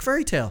 Dark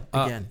Fairy Tale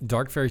again.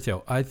 Dark Fairy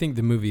Tale. I think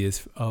the movie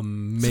is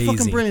amazing. It's a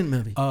fucking brilliant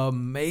movie.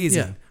 Amazing.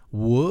 Yeah.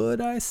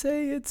 Would I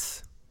say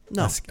it's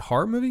no a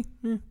horror movie?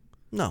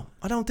 No,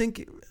 I don't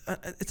think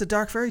it's a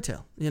dark fairy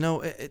tale. You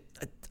know,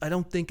 I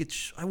don't think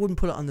it's. I wouldn't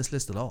put it on this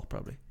list at all,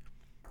 probably.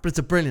 But it's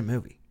a brilliant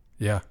movie.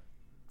 Yeah.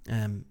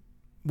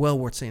 Well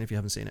worth seeing if you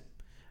haven't seen it.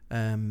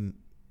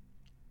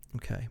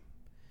 Okay.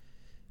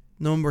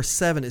 Number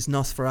 7 is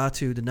Nosferatu,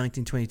 the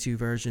 1922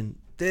 version.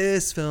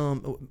 This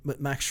film with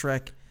Max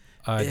Schreck.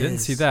 I didn't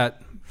see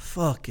that.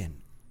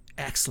 Fucking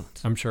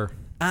excellent. I'm sure.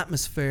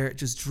 Atmosphere,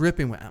 just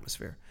dripping with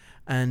atmosphere.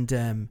 And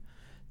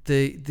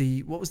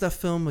the what was that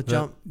film with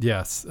John?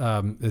 Yes.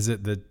 Is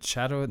it The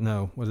Shadow?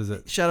 No. What is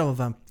it? Shadow of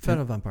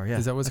Vampire. Yeah.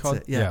 Is that what it's called?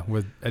 It, yeah.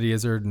 With Eddie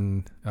Izzard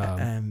and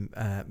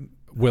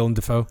Willem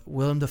Dafoe.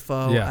 Willem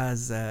Dafoe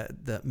as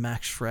the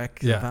Max Schreck,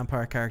 the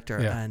vampire character,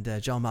 and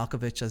John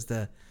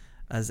Malkovich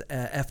as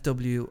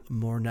F.W.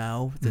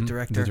 Murnau, the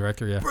director. The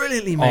director, yeah.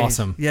 Brilliantly made.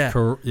 Awesome. Yeah.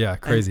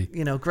 Crazy.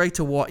 And, great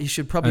to watch. You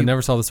should probably... I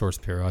never saw The Source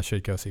Material. I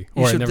should go see.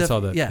 Or I never saw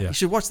that. Yeah, you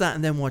should watch that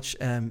and then watch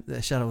The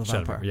Shadow of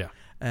Vampire. Yeah.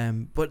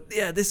 But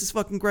yeah, this is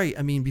fucking great.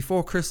 I mean,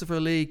 before Christopher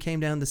Lee came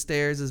down the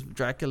stairs as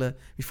Dracula,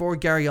 before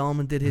Gary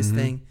Oldman did his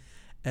thing,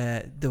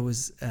 there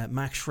was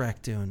Max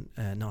Schreck doing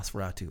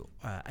Nosferatu,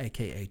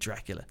 aka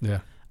Dracula. Yeah.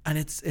 And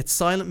it's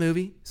silent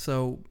movie,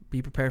 so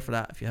be prepared for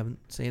that if you haven't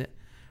seen it.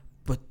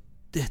 But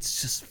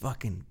it's just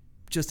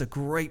a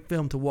great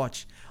film to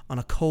watch on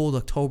a cold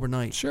October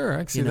night. Sure, I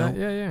can see that.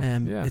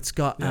 Yeah. It's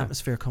got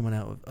atmosphere coming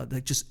out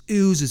that just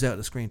oozes out of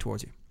the screen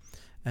towards you.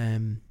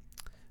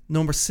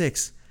 Number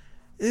 6.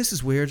 This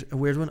is a weird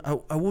one.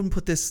 I wouldn't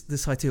put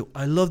this high too.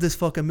 I love this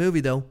fucking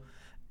movie though.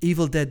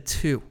 Evil Dead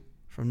 2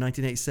 from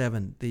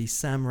 1987, the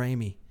Sam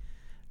Raimi.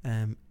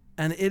 And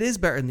it is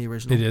better than the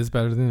original. It is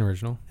better than the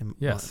original.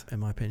 In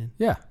my opinion.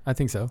 Yeah, I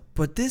think so.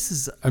 But this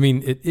is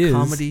it is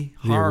comedy,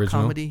 horror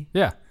original. comedy.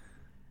 Yeah.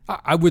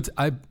 I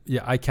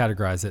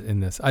categorize it in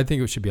this. I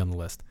think it should be on the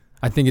list.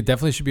 I think it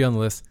definitely should be on the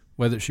list.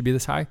 Whether it should be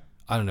this high,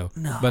 I don't know.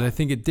 No. But I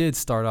think it did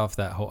start off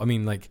that whole,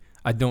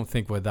 I don't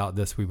think without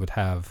this we would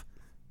have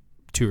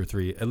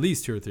at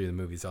least two or three of the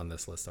movies on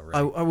this list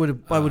already. I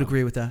would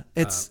agree with that.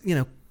 It's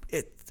the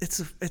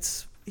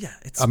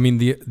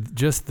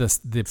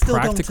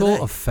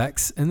practical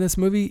effects in this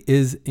movie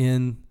is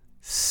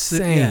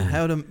insane. Yeah,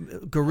 how the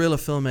guerrilla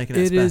filmmaking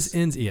is best.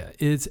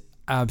 It's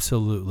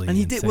absolutely and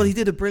he insane.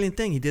 did a brilliant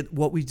thing. He did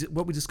what we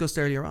discussed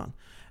earlier on.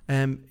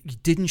 He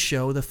didn't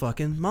show the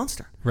fucking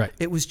monster. Right.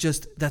 It was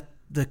just that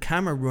the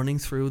camera running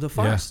through the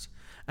forest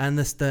and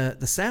the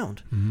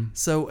sound. Mm-hmm.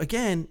 So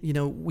again,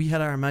 we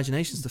had our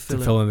imaginations to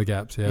fill in the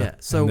gaps. Yeah.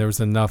 So and there was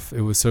enough.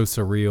 It was so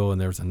surreal, and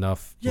there was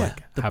enough. Yeah.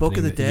 The Book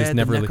of the Dead,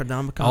 the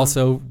Necronomicon.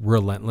 Also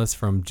relentless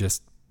from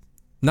just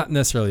not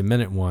necessarily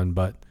minute 1,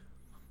 but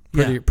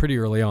pretty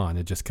early on.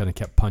 It just kind of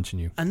kept punching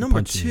you. And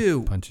number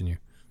 2, punching you.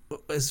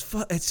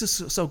 It's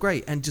just so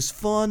great and just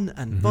fun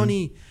and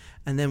funny.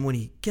 And then when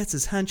he gets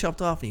his hand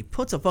chopped off and he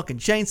puts a fucking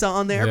chainsaw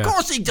on there, of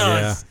course he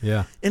does.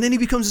 Yeah. And then he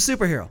becomes a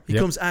superhero. He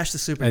becomes Ash the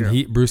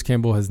superhero. And Bruce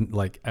Campbell has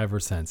ever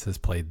since has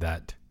played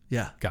that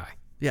guy.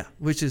 Yeah,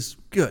 which is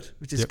good,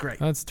 which is great.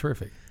 That's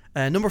terrific.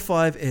 Number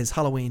 5 is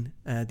Halloween,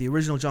 the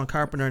original John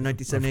Carpenter,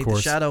 1978,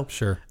 The Shadow.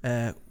 Sure.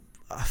 I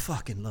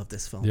fucking love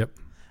this film. Yep.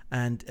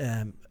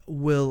 And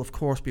will of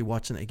course be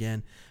watching it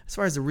again. As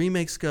far as the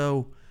remakes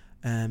go,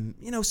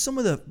 some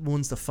of the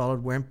ones that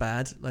followed weren't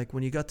bad. Like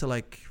when you got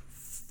to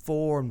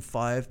 4 and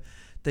 5,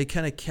 they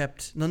kind of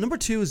kept. Now number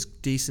 2 is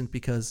decent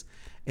because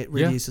it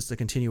really is just a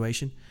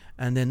continuation.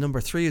 And then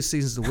number 3 is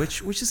Seasons of the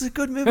Witch, which is a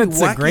good movie.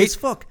 It's wacky a great as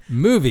fuck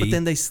movie. But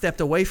then they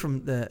stepped away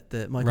from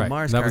the Michael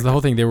Myers. That was the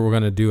whole thing. They were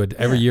going to do it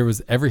every year.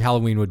 Every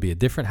Halloween would be a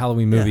different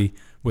Halloween movie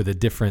with a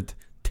different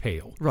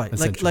tale. Right,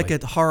 like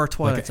a horror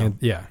Twilight Zone.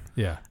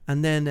 Yeah.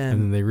 And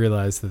then they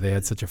realized that they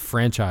had such a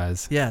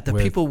franchise. Yeah, the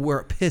people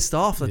were pissed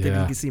off that they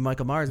didn't see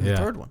Michael Myers in the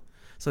third one.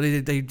 So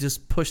they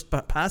just pushed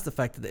past the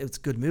fact that it's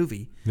a good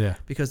movie. Yeah.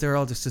 Because they're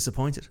all just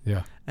disappointed.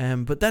 Yeah.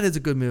 But that is a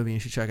good movie. You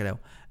should check it out.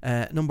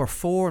 Number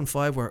 4 and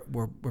 5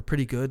 were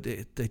pretty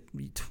good.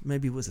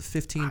 Maybe it was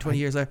 20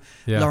 years later.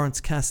 Yeah.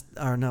 Lawrence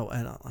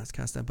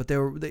Kasdan. But they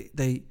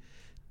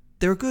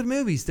were good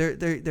movies.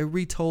 They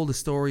retold the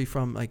story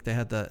from they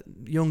had the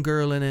young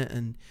girl in it,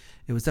 and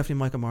it was definitely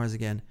Michael Myers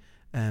again.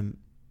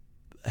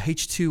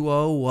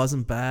 H2O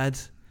wasn't bad.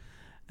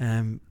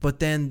 But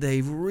then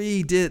they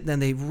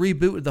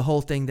rebooted the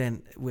whole thing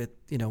then with,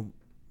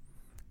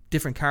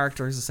 different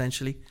characters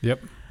essentially.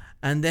 Yep.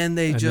 And then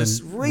they And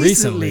just then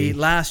recently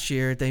last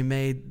year they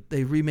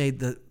remade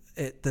the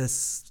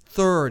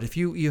third. If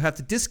you have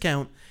to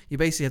discount, you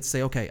basically have to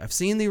say, okay, I've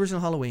seen the original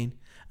Halloween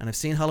and I've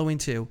seen Halloween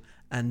 2,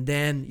 and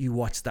then you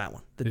watch that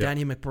one, the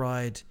Danny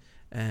McBride,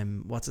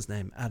 what's his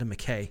name, Adam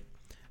McKay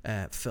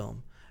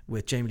film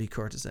with Jamie Lee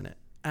Curtis in it,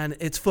 and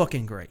it's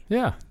fucking great.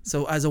 Yeah.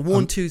 So as a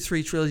 1, 2,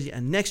 3 trilogy,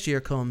 and next year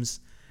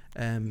comes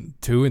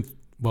 2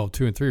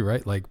 and 3,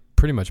 right? Like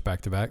pretty much back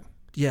to back.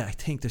 Yeah, I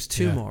think there's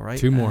 2 more, right?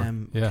 2 more. I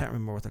can't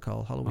remember what they're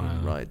called.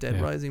 Halloween,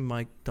 Dead Rising,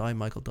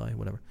 Michael Die,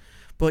 whatever.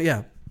 But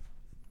yeah,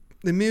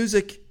 the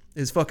music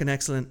is fucking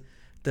excellent.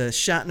 The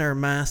Shatner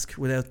mask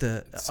without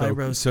the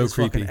eyebrows is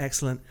creepy. fucking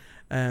excellent.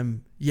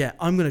 Yeah,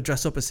 I'm going to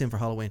dress up as him for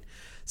Halloween.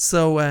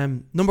 So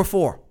number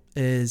 4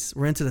 is,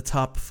 we're into the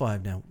top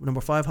 5 now.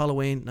 Number 5,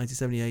 Halloween,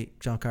 1978,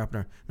 John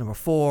Carpenter. Number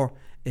 4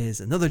 is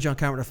another John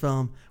Carpenter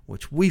film,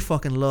 which we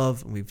fucking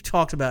love, and we've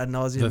talked about ad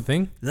nauseum.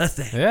 The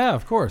Thing. Yeah,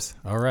 of course.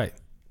 All right.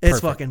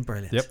 It's fucking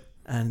brilliant. Yep.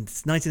 And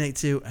it's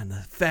 1982, and the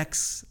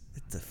effects,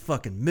 the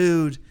fucking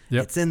mood,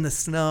 it's in the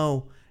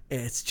snow.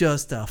 It's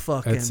just a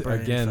fucking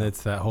brilliant film.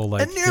 It's that whole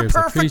like, a near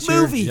perfect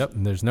movie. Yep,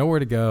 and there's nowhere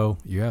to go.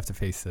 You have to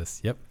face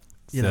this. Yep.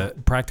 The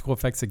practical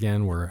effects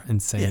again were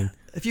insane. Yeah.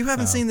 If you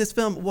haven't seen this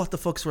film, what the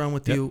fuck's wrong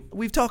with you?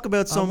 We've talked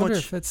about so much.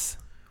 If it's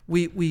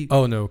we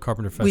oh no,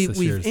 Carpenter Fest this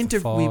year is The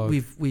Fog.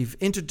 We've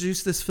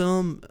introduced this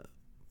film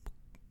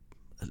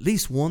at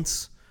least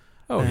once.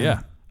 Oh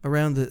yeah.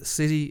 Around the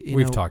city,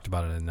 we've talked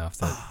about it enough.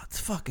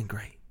 It's fucking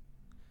great.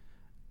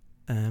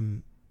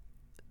 Number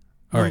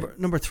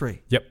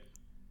 3. Yep.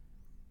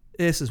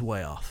 This is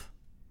way off.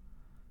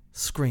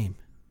 Scream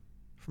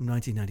from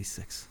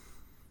 1996.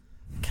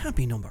 Can't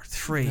be number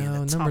 3. No, in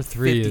the number top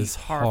 3 50 is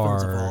horror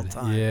films of all hard.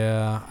 time.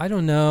 Yeah, I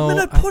don't know. I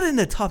mean, I put it in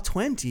the top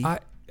 20.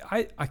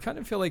 I kind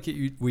of feel like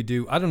we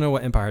do. I don't know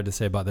what Empire had to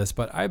say about this,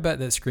 but I bet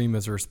that Scream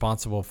is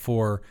responsible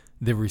for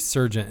the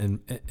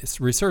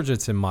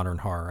resurgence in modern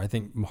horror. I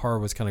think horror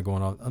was kind of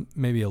going off,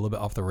 maybe a little bit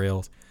off the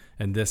rails,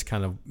 and this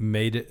kind of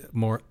made it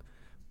more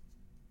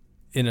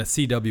in a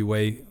CW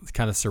way,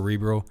 kind of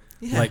cerebral.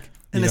 Yeah, like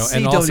in you a know, CW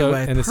and also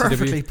way, in a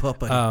perfectly CW, put,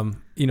 buddy.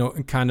 you know,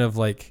 kind of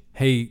like,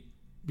 hey,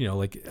 you know,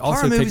 like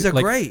also horror movies are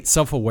like great.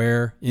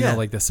 Self-aware, you know,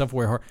 like the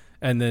self-aware horror,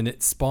 and then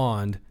it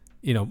spawned.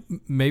 You know,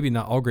 maybe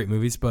not all great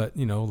movies, but,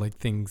 you know, like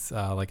things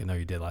like I Know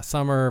You Did Last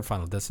Summer,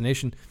 Final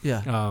Destination.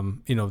 Yeah.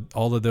 You know,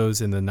 all of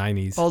those in the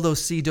 90s. All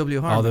those CW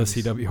horror All movies.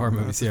 those CW horror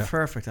movies, That's yeah.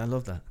 perfect. I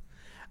love that.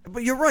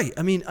 But you're right.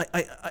 I mean,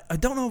 I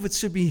don't know if it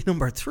should be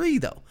number 3,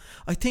 though.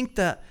 I think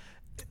that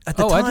at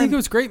the time, I think it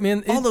was great,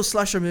 man. All those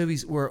slasher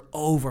movies were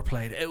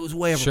overplayed. It was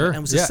way overplayed. Sure. And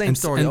it was the same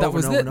story over and over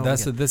and over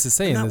That's again. what this is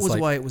saying. And that was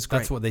like, why it was great.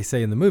 That's what they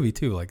say in the movie,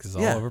 too. Like, it's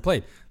all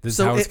overplayed. This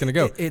is how it's going to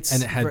go. And it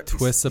had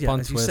twists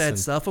upon as twists. You said,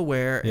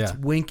 self-aware. It's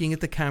winking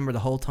at the camera the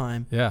whole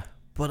time. Yeah.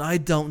 But I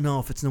don't know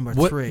if it's number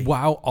 3.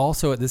 While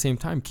also at the same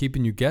time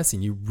keeping you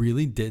guessing. You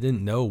really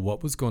didn't know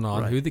what was going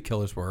on, who the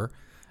killers were.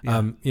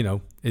 Yeah. You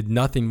know,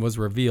 nothing was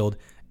revealed.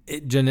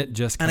 It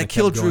just and it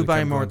killed Drew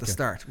Barrymore at the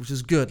start, which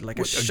is good. Like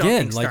a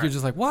shocking start. Like you're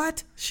just like,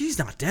 what? She's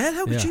not dead.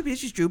 How could she be?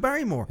 She's Drew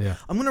Barrymore. Yeah.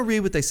 I'm going to read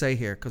what they say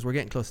here because we're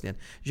getting close to the end.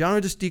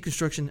 Genre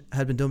deconstruction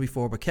had been done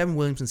before, but Kevin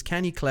Williamson's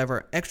canny,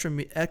 clever, extra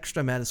meta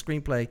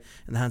screenplay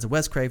in the hands of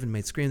Wes Craven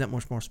made Scream that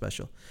much more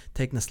special.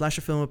 Taking the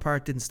slasher film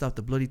apart didn't stop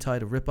the bloody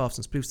tide of rip-offs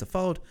and spoofs that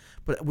followed,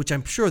 but which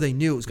I'm sure they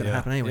knew it was going to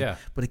happen anyway. Yeah.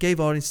 But it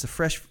gave audiences a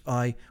fresh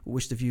eye with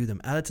which to view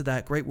them. Added to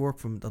that, great work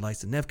from the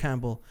likes of Nev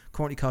Campbell,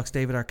 Courtney Cox,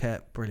 David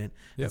Arquette, brilliant.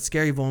 Yep.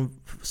 Scary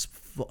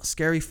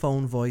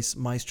phone voice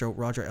maestro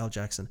Roger L.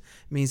 Jackson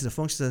means that it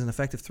functions as an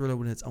effective thriller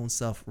within its own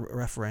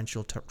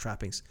self-referential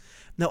trappings.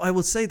 Now, I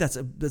will say that's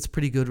a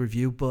pretty good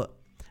review,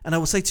 and I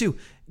will say too,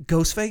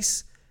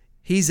 Ghostface,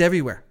 he's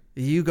everywhere.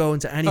 You go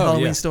into any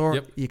Halloween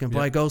store, you can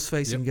buy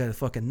Ghostface, you can get a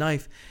fucking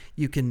knife,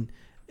 you can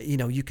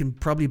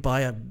probably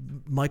buy a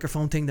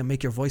microphone thing that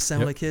make your voice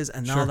sound like his,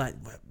 and all that.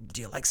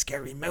 Do you like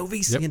scary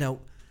movies? You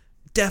know,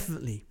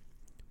 definitely,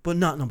 but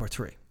not number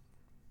 3.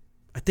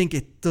 I think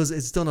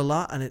it's done a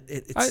lot, and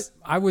it's.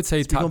 I would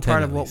say top 10.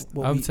 Part of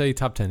what I would say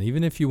top 10,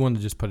 even if you want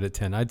to just put it at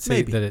 10. I'd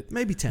say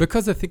maybe 10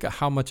 because I think of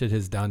how much it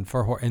has done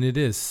for horror, and it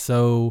is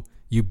so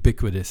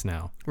ubiquitous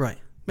now. Right,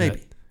 maybe.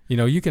 That, you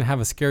know, you can have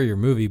a scarier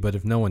movie, but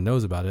if no one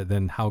knows about it,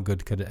 then how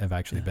good could it have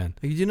actually been?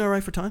 Are you doing all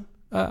right for time?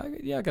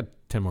 Yeah, I got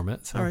 10 more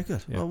minutes. So, all right,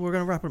 good. Yeah. Well, we're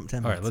gonna wrap it up in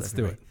 10 minutes. All right, let's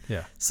do it.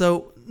 Yeah.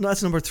 So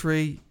that's number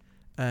 3.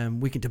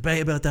 We can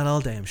debate about that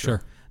all day, I'm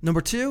sure.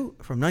 Number 2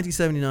 from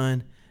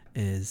 1979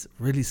 is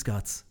Ridley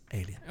Scott's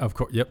Alien. Of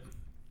course. Yep.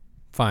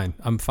 Fine.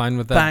 I'm fine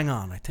with that. Bang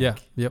on, I think.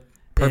 Yeah. Yep.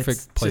 Perfect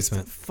it's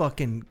placement. Just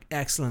fucking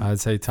excellent. I'd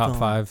say top film.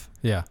 5.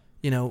 Yeah.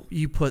 You know,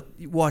 you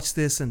watch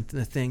this and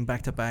the Thing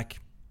back to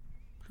back.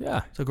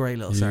 Yeah. It's a great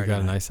little Saturday night.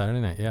 You got a nice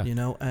Saturday night. Yeah. You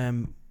know,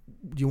 do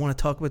you want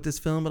to talk about this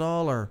film at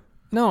all, or?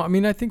 No, I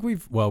mean, I think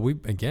we've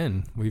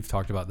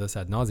talked about this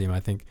ad nauseum. I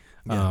think,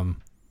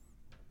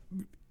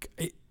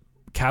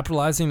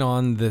 capitalizing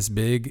on this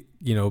big,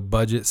 you know,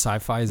 budget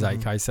sci-fi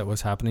zeitgeist that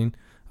was happening,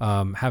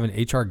 having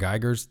H.R.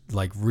 Geiger's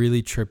like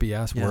really trippy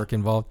ass work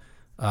involved,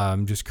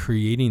 just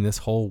creating this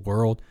whole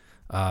world.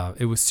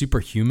 It was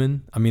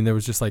superhuman. I mean, there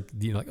was just like,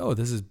 like, oh,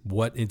 this is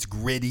what it's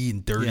gritty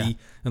and dirty. Yeah.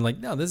 And like,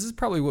 no, this is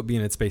probably what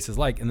being in space is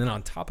like. And then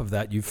on top of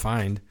that, you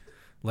find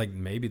like,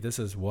 maybe this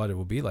is what it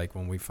will be like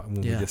when we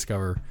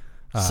discover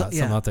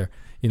something out there,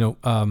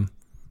 from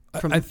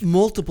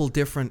multiple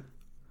different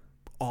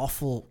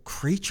awful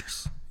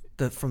creatures.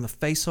 From the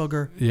face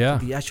hugger, to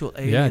the actual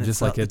alien,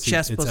 just like its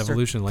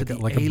evolution, like a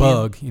alien.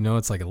 bug,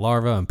 it's like a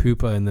larva and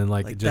pupa, and then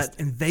like just that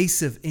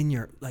invasive in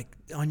your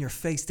on your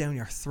face, down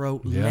your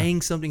throat,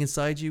 laying something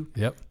inside you.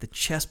 Yep. The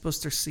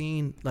chestbuster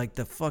scene, like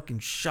the fucking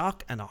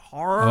shock and the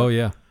horror. Oh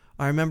yeah.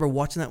 I remember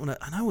watching that and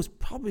I was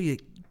probably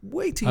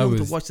way too young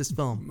to watch this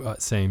film.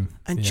 Same.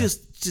 And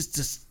just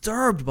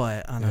disturbed by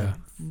it on a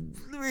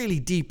really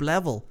deep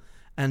level,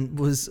 and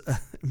was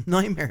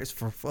nightmares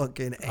for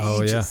fucking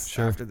ages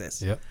after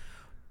this. Yep.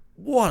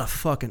 What a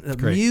fucking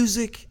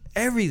music,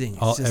 everything.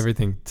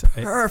 Everything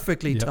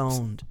perfectly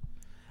toned,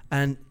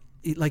 and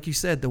like you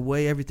said, the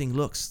way everything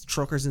looks,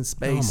 truckers in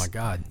space. Oh my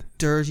god,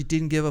 dirty,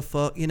 didn't give a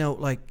fuck.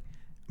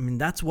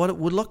 That's what it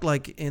would look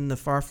like in the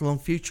far-flung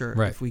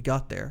future if we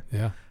got there.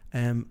 Yeah.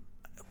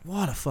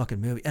 What a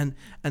fucking movie, and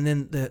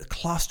then the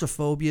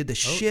claustrophobia, the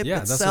ship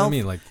itself, that's what I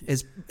mean. Like,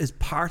 is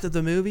part of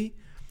the movie,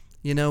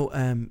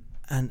 and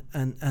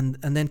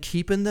then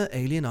keeping the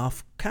alien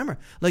off camera.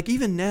 Like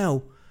even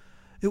now.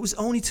 It was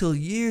only till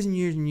years and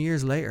years and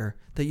years later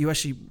that you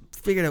actually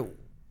figured out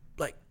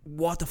like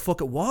what the fuck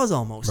it was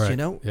almost,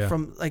 Yeah.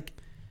 From like,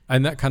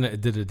 and that kind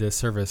of did a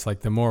disservice. Like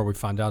the more we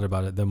find out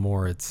about it, the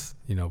more it's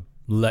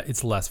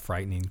it's less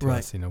frightening to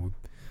us.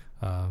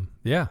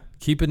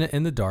 Keeping it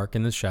in the dark,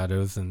 in the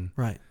shadows, and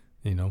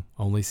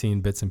only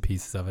seeing bits and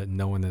pieces of it, and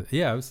knowing that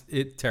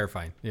it's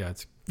terrifying. And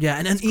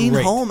then Ian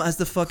Holm as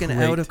the fucking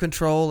out of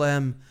control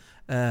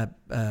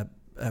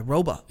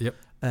robot. Yep.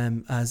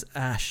 As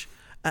Ash.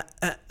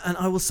 And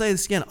I will say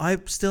this again, I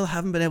still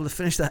haven't been able to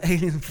finish that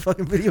alien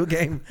fucking video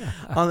game.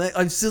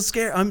 I'm still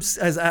scared.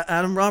 As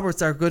Adam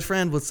Roberts, our good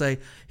friend, would say,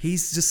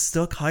 he's just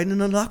stuck hiding in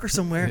a locker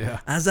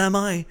somewhere, as am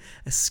I,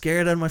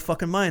 scared out of my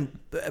fucking mind.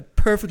 A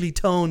perfectly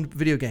toned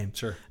video game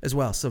as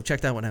well. So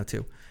check that one out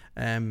too.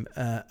 And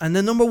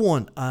then number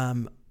one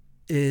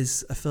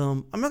is a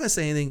film. I'm not going to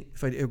say anything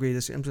if I agree with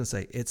this. I'm just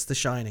going to say it's The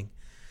Shining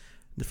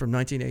from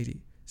 1980.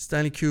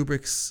 Stanley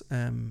Kubrick's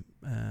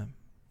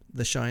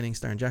The Shining,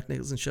 starring Jack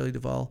Nicholson, Shelley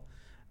Duvall,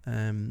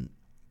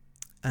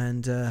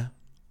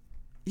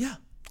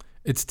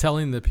 it's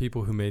telling the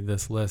people who made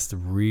this list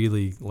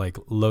really like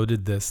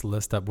loaded this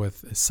list up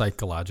with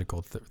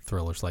psychological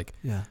thrillers, like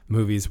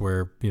movies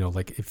where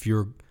like if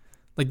you're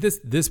like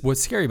this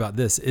what's scary about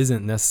this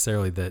isn't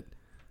necessarily that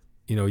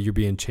you're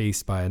being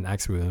chased by an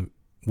axe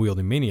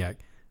wielding maniac,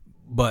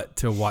 but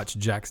to watch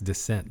Jack's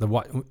descent,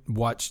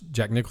 watch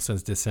Jack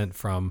Nicholson's descent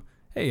from,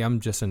 hey,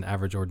 I'm just an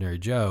average ordinary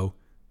Joe,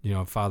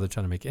 father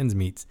trying to make ends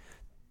meet,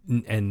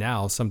 and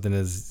now something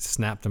has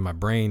snapped in my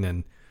brain,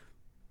 and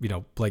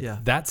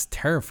that's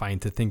terrifying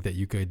to think that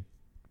you could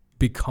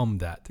become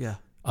that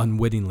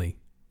unwittingly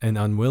and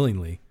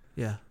unwillingly.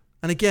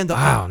 And again,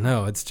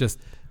 it's just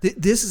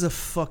this is a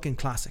fucking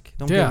classic.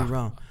 Don't get me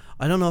wrong.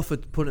 I don't know if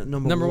I'd put it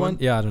number one.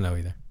 Yeah, I don't know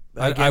either.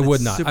 Again, I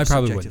would not. I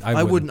probably wouldn't.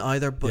 I wouldn't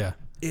either. But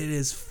it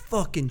is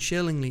fucking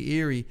chillingly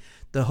eerie.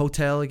 The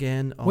hotel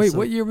again. Also, wait,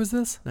 what year was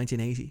this?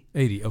 1980.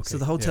 80. Okay. So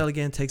the hotel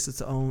again takes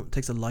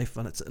a life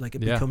on it. Like it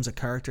becomes a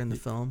character in the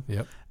film.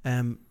 Yep.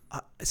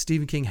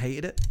 Stephen King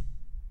hated it.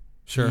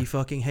 Sure. He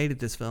fucking hated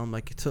this film.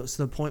 Like to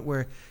the point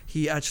where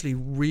he actually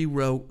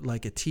rewrote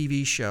like a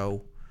TV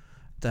show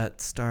that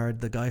starred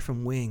the guy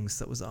from Wings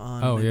that was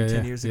on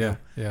 10 years ago.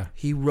 Yeah.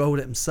 He wrote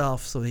it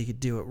himself so he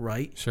could do it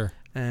right. Sure.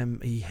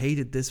 He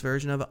hated this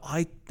version of it.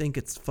 I think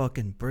it's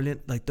fucking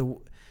brilliant. Like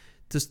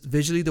just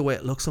visually the way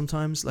it looks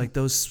sometimes, like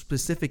those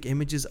specific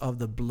images of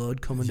the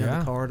blood coming down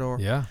the corridor.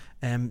 Yeah.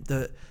 Not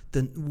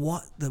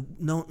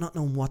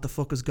knowing what the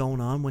fuck is going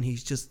on when he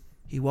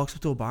walks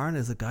up to a bar and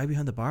there's a guy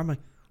behind the bar. I'm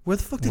like, where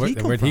the fuck did he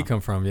come from? Where'd he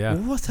come from? Yeah.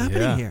 What's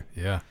happening here?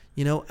 Yeah.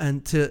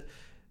 And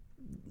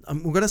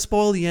we're gonna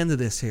spoil the end of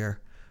this here.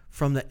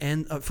 From the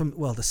end, the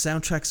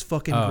soundtrack's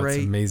fucking great.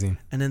 It's amazing.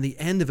 And then the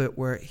end of it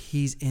where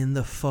he's in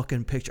the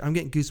fucking picture. I'm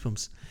getting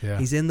goosebumps. Yeah.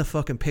 He's in the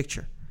fucking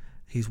picture.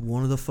 He's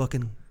one of the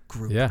fucking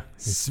group. Yeah.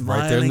 He's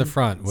smiling, right there in the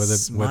front with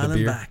a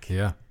beer. Back,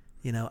 yeah.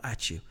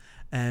 At you.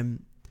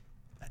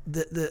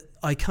 The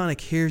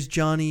iconic, here's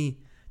Johnny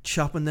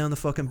chopping down the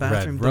fucking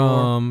bathroom Red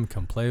rum,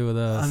 come play with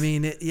us. I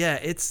mean,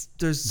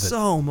 there's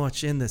so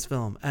much in this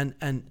film.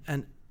 And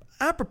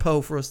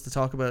apropos for us to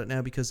talk about it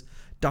now because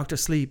Dr.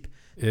 Sleep,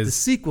 the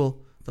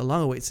sequel, the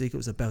long-awaited sequel,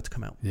 is about to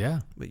come out.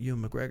 Yeah. With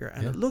Ewan McGregor.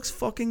 And it looks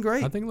fucking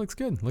great. I think it looks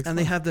good.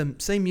 They have the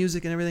same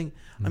music and everything.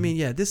 Mm-hmm. I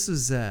mean, this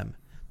is the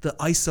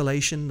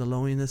isolation, the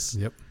loneliness.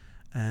 Yep.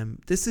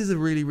 This is a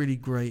really, really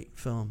great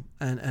film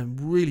and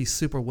really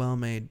super well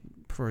made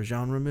for a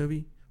genre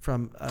movie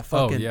from a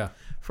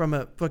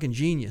fucking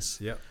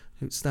genius. Yep.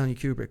 Stanley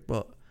Kubrick.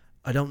 But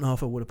I don't know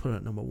if I would have put it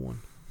at number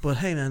one. But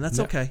hey, man, that's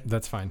okay.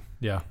 That's fine.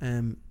 Yeah.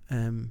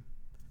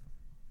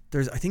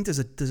 There's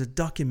a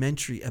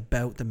documentary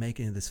about the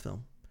making of this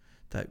film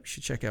that you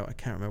should check out. I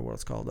can't remember what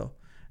it's called though.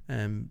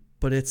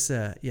 But it's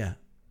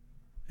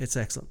it's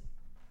excellent.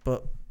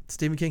 But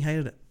Stephen King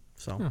hated it.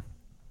 So,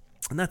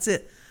 and that's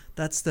it.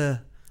 That's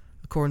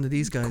according to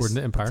these guys, according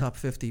to Empire. Top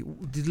 50.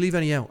 Did you leave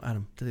any out,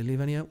 Adam? Did they leave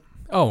any out?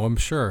 Oh, I'm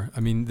sure. I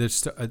mean,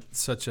 there's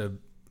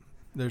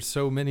there's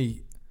so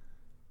many.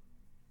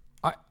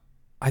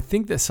 I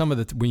think that some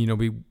of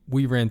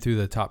we ran through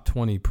the top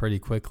 20 pretty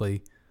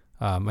quickly.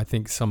 I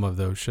think some of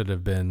those should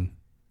have been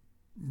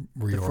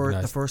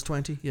reorganized. The first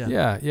 20?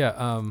 Yeah.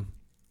 Yeah.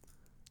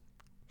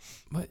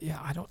 But yeah,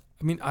 I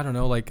don't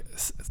know. Like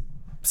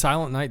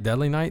Silent Night,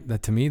 Deadly Night.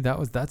 That to me,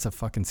 that's a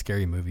fucking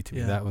scary movie to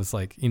me. That was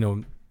like,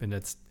 and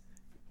it's.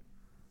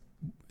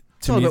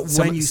 It's all about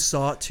when you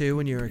saw it too,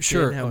 when you were a kid.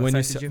 Sure. And how it when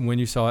affected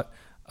you saw it.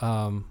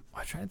 I'm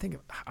trying to think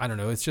of. I don't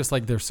know. It's just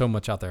like there's so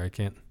much out there. I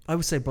can't. I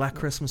would say Black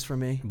Christmas for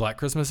me. Black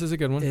Christmas is a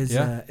good one. Is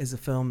a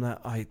film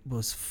that I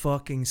was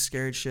fucking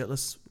scared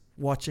shitless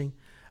watching.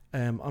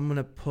 I'm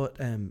gonna put.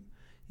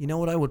 You know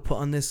what I would put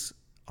on this?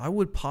 I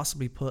would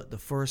possibly put the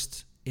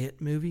first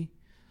It movie.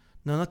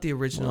 No, not the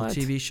original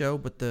TV show,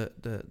 but the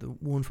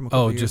one from a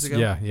couple years ago.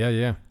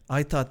 Yeah.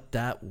 I thought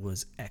that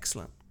was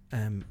excellent.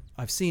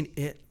 I've seen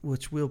It,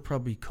 which we'll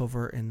probably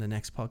cover in the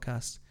next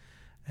podcast,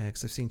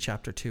 because I've seen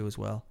chapter 2 as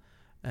well.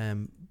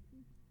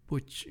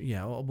 Which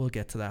we'll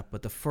get to that.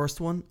 But the first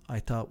one I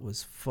thought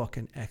was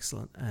fucking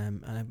excellent.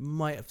 And I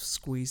might have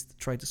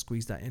tried to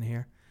squeeze that in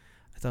here.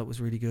 I thought it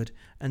was really good.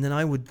 And then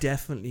I would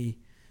definitely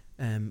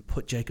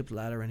put Jacob's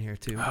Ladder in here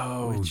too.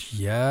 Oh, which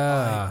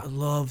yeah. I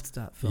loved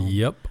that film.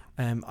 Yep.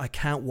 I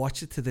can't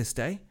watch it to this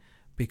day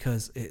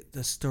because it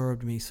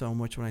disturbed me so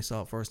much when I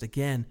saw it first.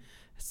 Again,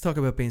 let's talk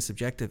about being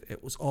subjective.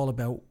 It was all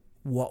about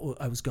what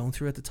I was going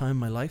through at the time in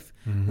my life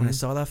when I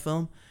saw that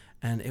film.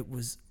 And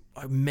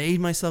I made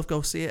myself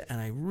go see it,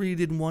 and I really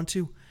didn't want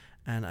to.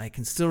 And I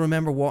can still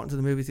remember walking to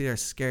the movie theater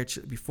scared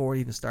before it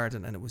even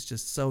started, and it was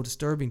just so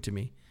disturbing to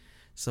me.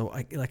 So,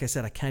 like I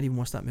said, I can't even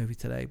watch that movie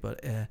today.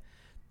 But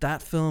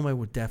that film,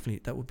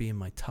 that would be in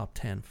my top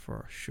 10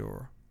 for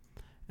sure.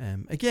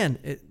 Again,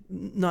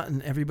 not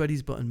in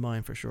everybody's, but in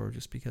mine for sure,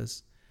 just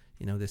because,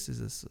 this is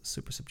a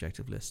super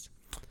subjective list.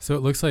 So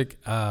it looks like,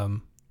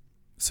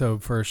 so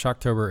for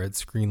Shocktober at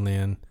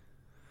Screenland,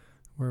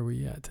 where are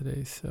we at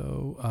today?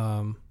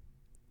 So,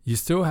 you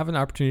still have an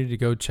opportunity to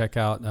go check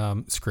out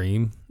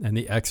Scream and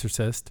The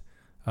Exorcist.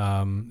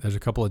 There's a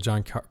couple of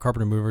John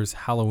Carpenter movies,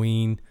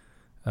 Halloween.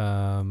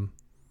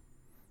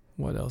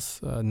 What else?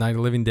 Night of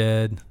the Living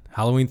Dead,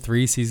 Halloween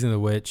 3, Season of the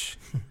Witch,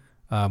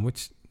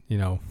 which,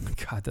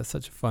 God, that's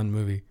such a fun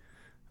movie.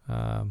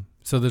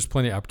 So there's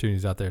plenty of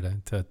opportunities out there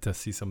to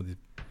see some of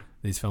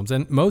these films.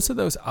 And most of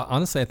those,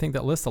 honestly, I think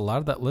a lot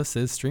of that list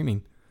is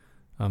streaming.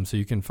 So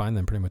you can find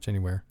them pretty much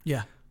anywhere.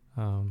 Yeah.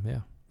 Yeah.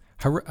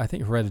 I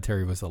think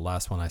Hereditary was the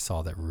last one I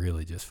saw that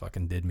really just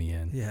fucking did me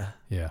in.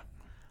 Yeah.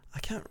 I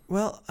can't.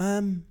 Well,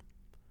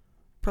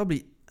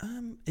 probably.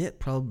 It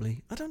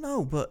probably. I don't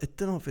know, but I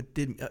don't know if it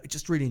did. I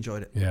just really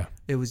enjoyed it. Yeah.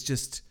 It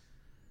was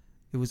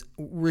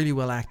really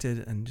well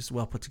acted and just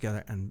well put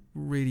together and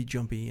really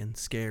jumpy and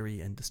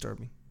scary and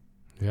disturbing.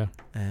 Yeah.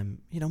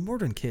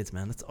 Murdering kids,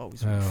 man, that's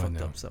always really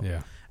fucked up. So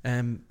yeah.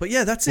 But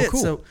yeah, that's it.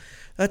 Cool. So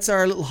that's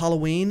our little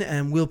Halloween,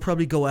 and we'll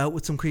probably go out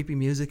with some creepy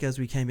music as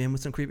we came in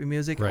with some creepy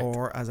music, right.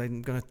 Or as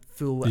I'm gonna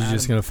fool with You're Adam,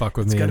 just gonna fuck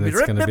with me, and it's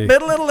gonna be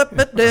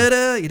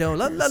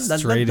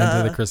straight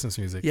into the Christmas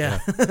music. Yeah.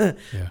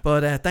 Yeah.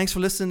 But thanks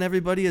for listening,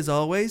 everybody. As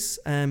always,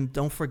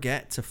 don't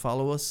forget to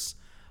follow us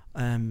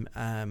on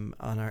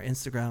our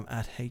Instagram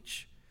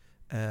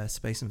at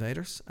Space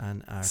Invaders,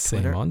 and our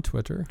same Twitter. on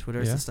Twitter.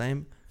 Twitter is the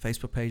same.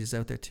 Facebook page is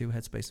out there too,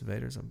 Headspace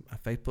Invaders on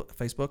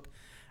Facebook.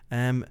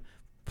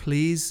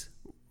 Please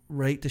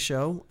rate the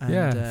show and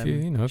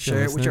if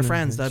share it with your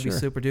friends. That'd be sure.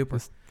 super duper.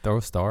 Just throw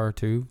a star,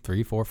 2,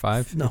 3, 4,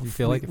 5. No, if you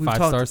feel like we've 5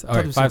 stars. All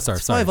right, 5 stars.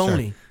 It's 5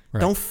 only. Right.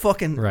 Don't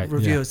fucking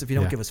review us if you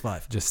don't give us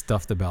 5. Just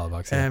stuff the ballot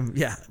box.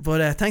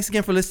 But thanks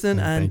again for listening.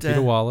 And thank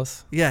you to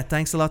Wallace. Yeah,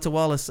 thanks a lot to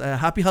Wallace.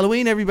 Happy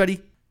Halloween,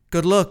 everybody.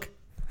 Good luck.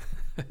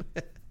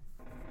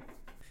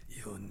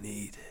 You'll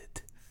need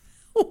it.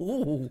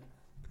 Ooh.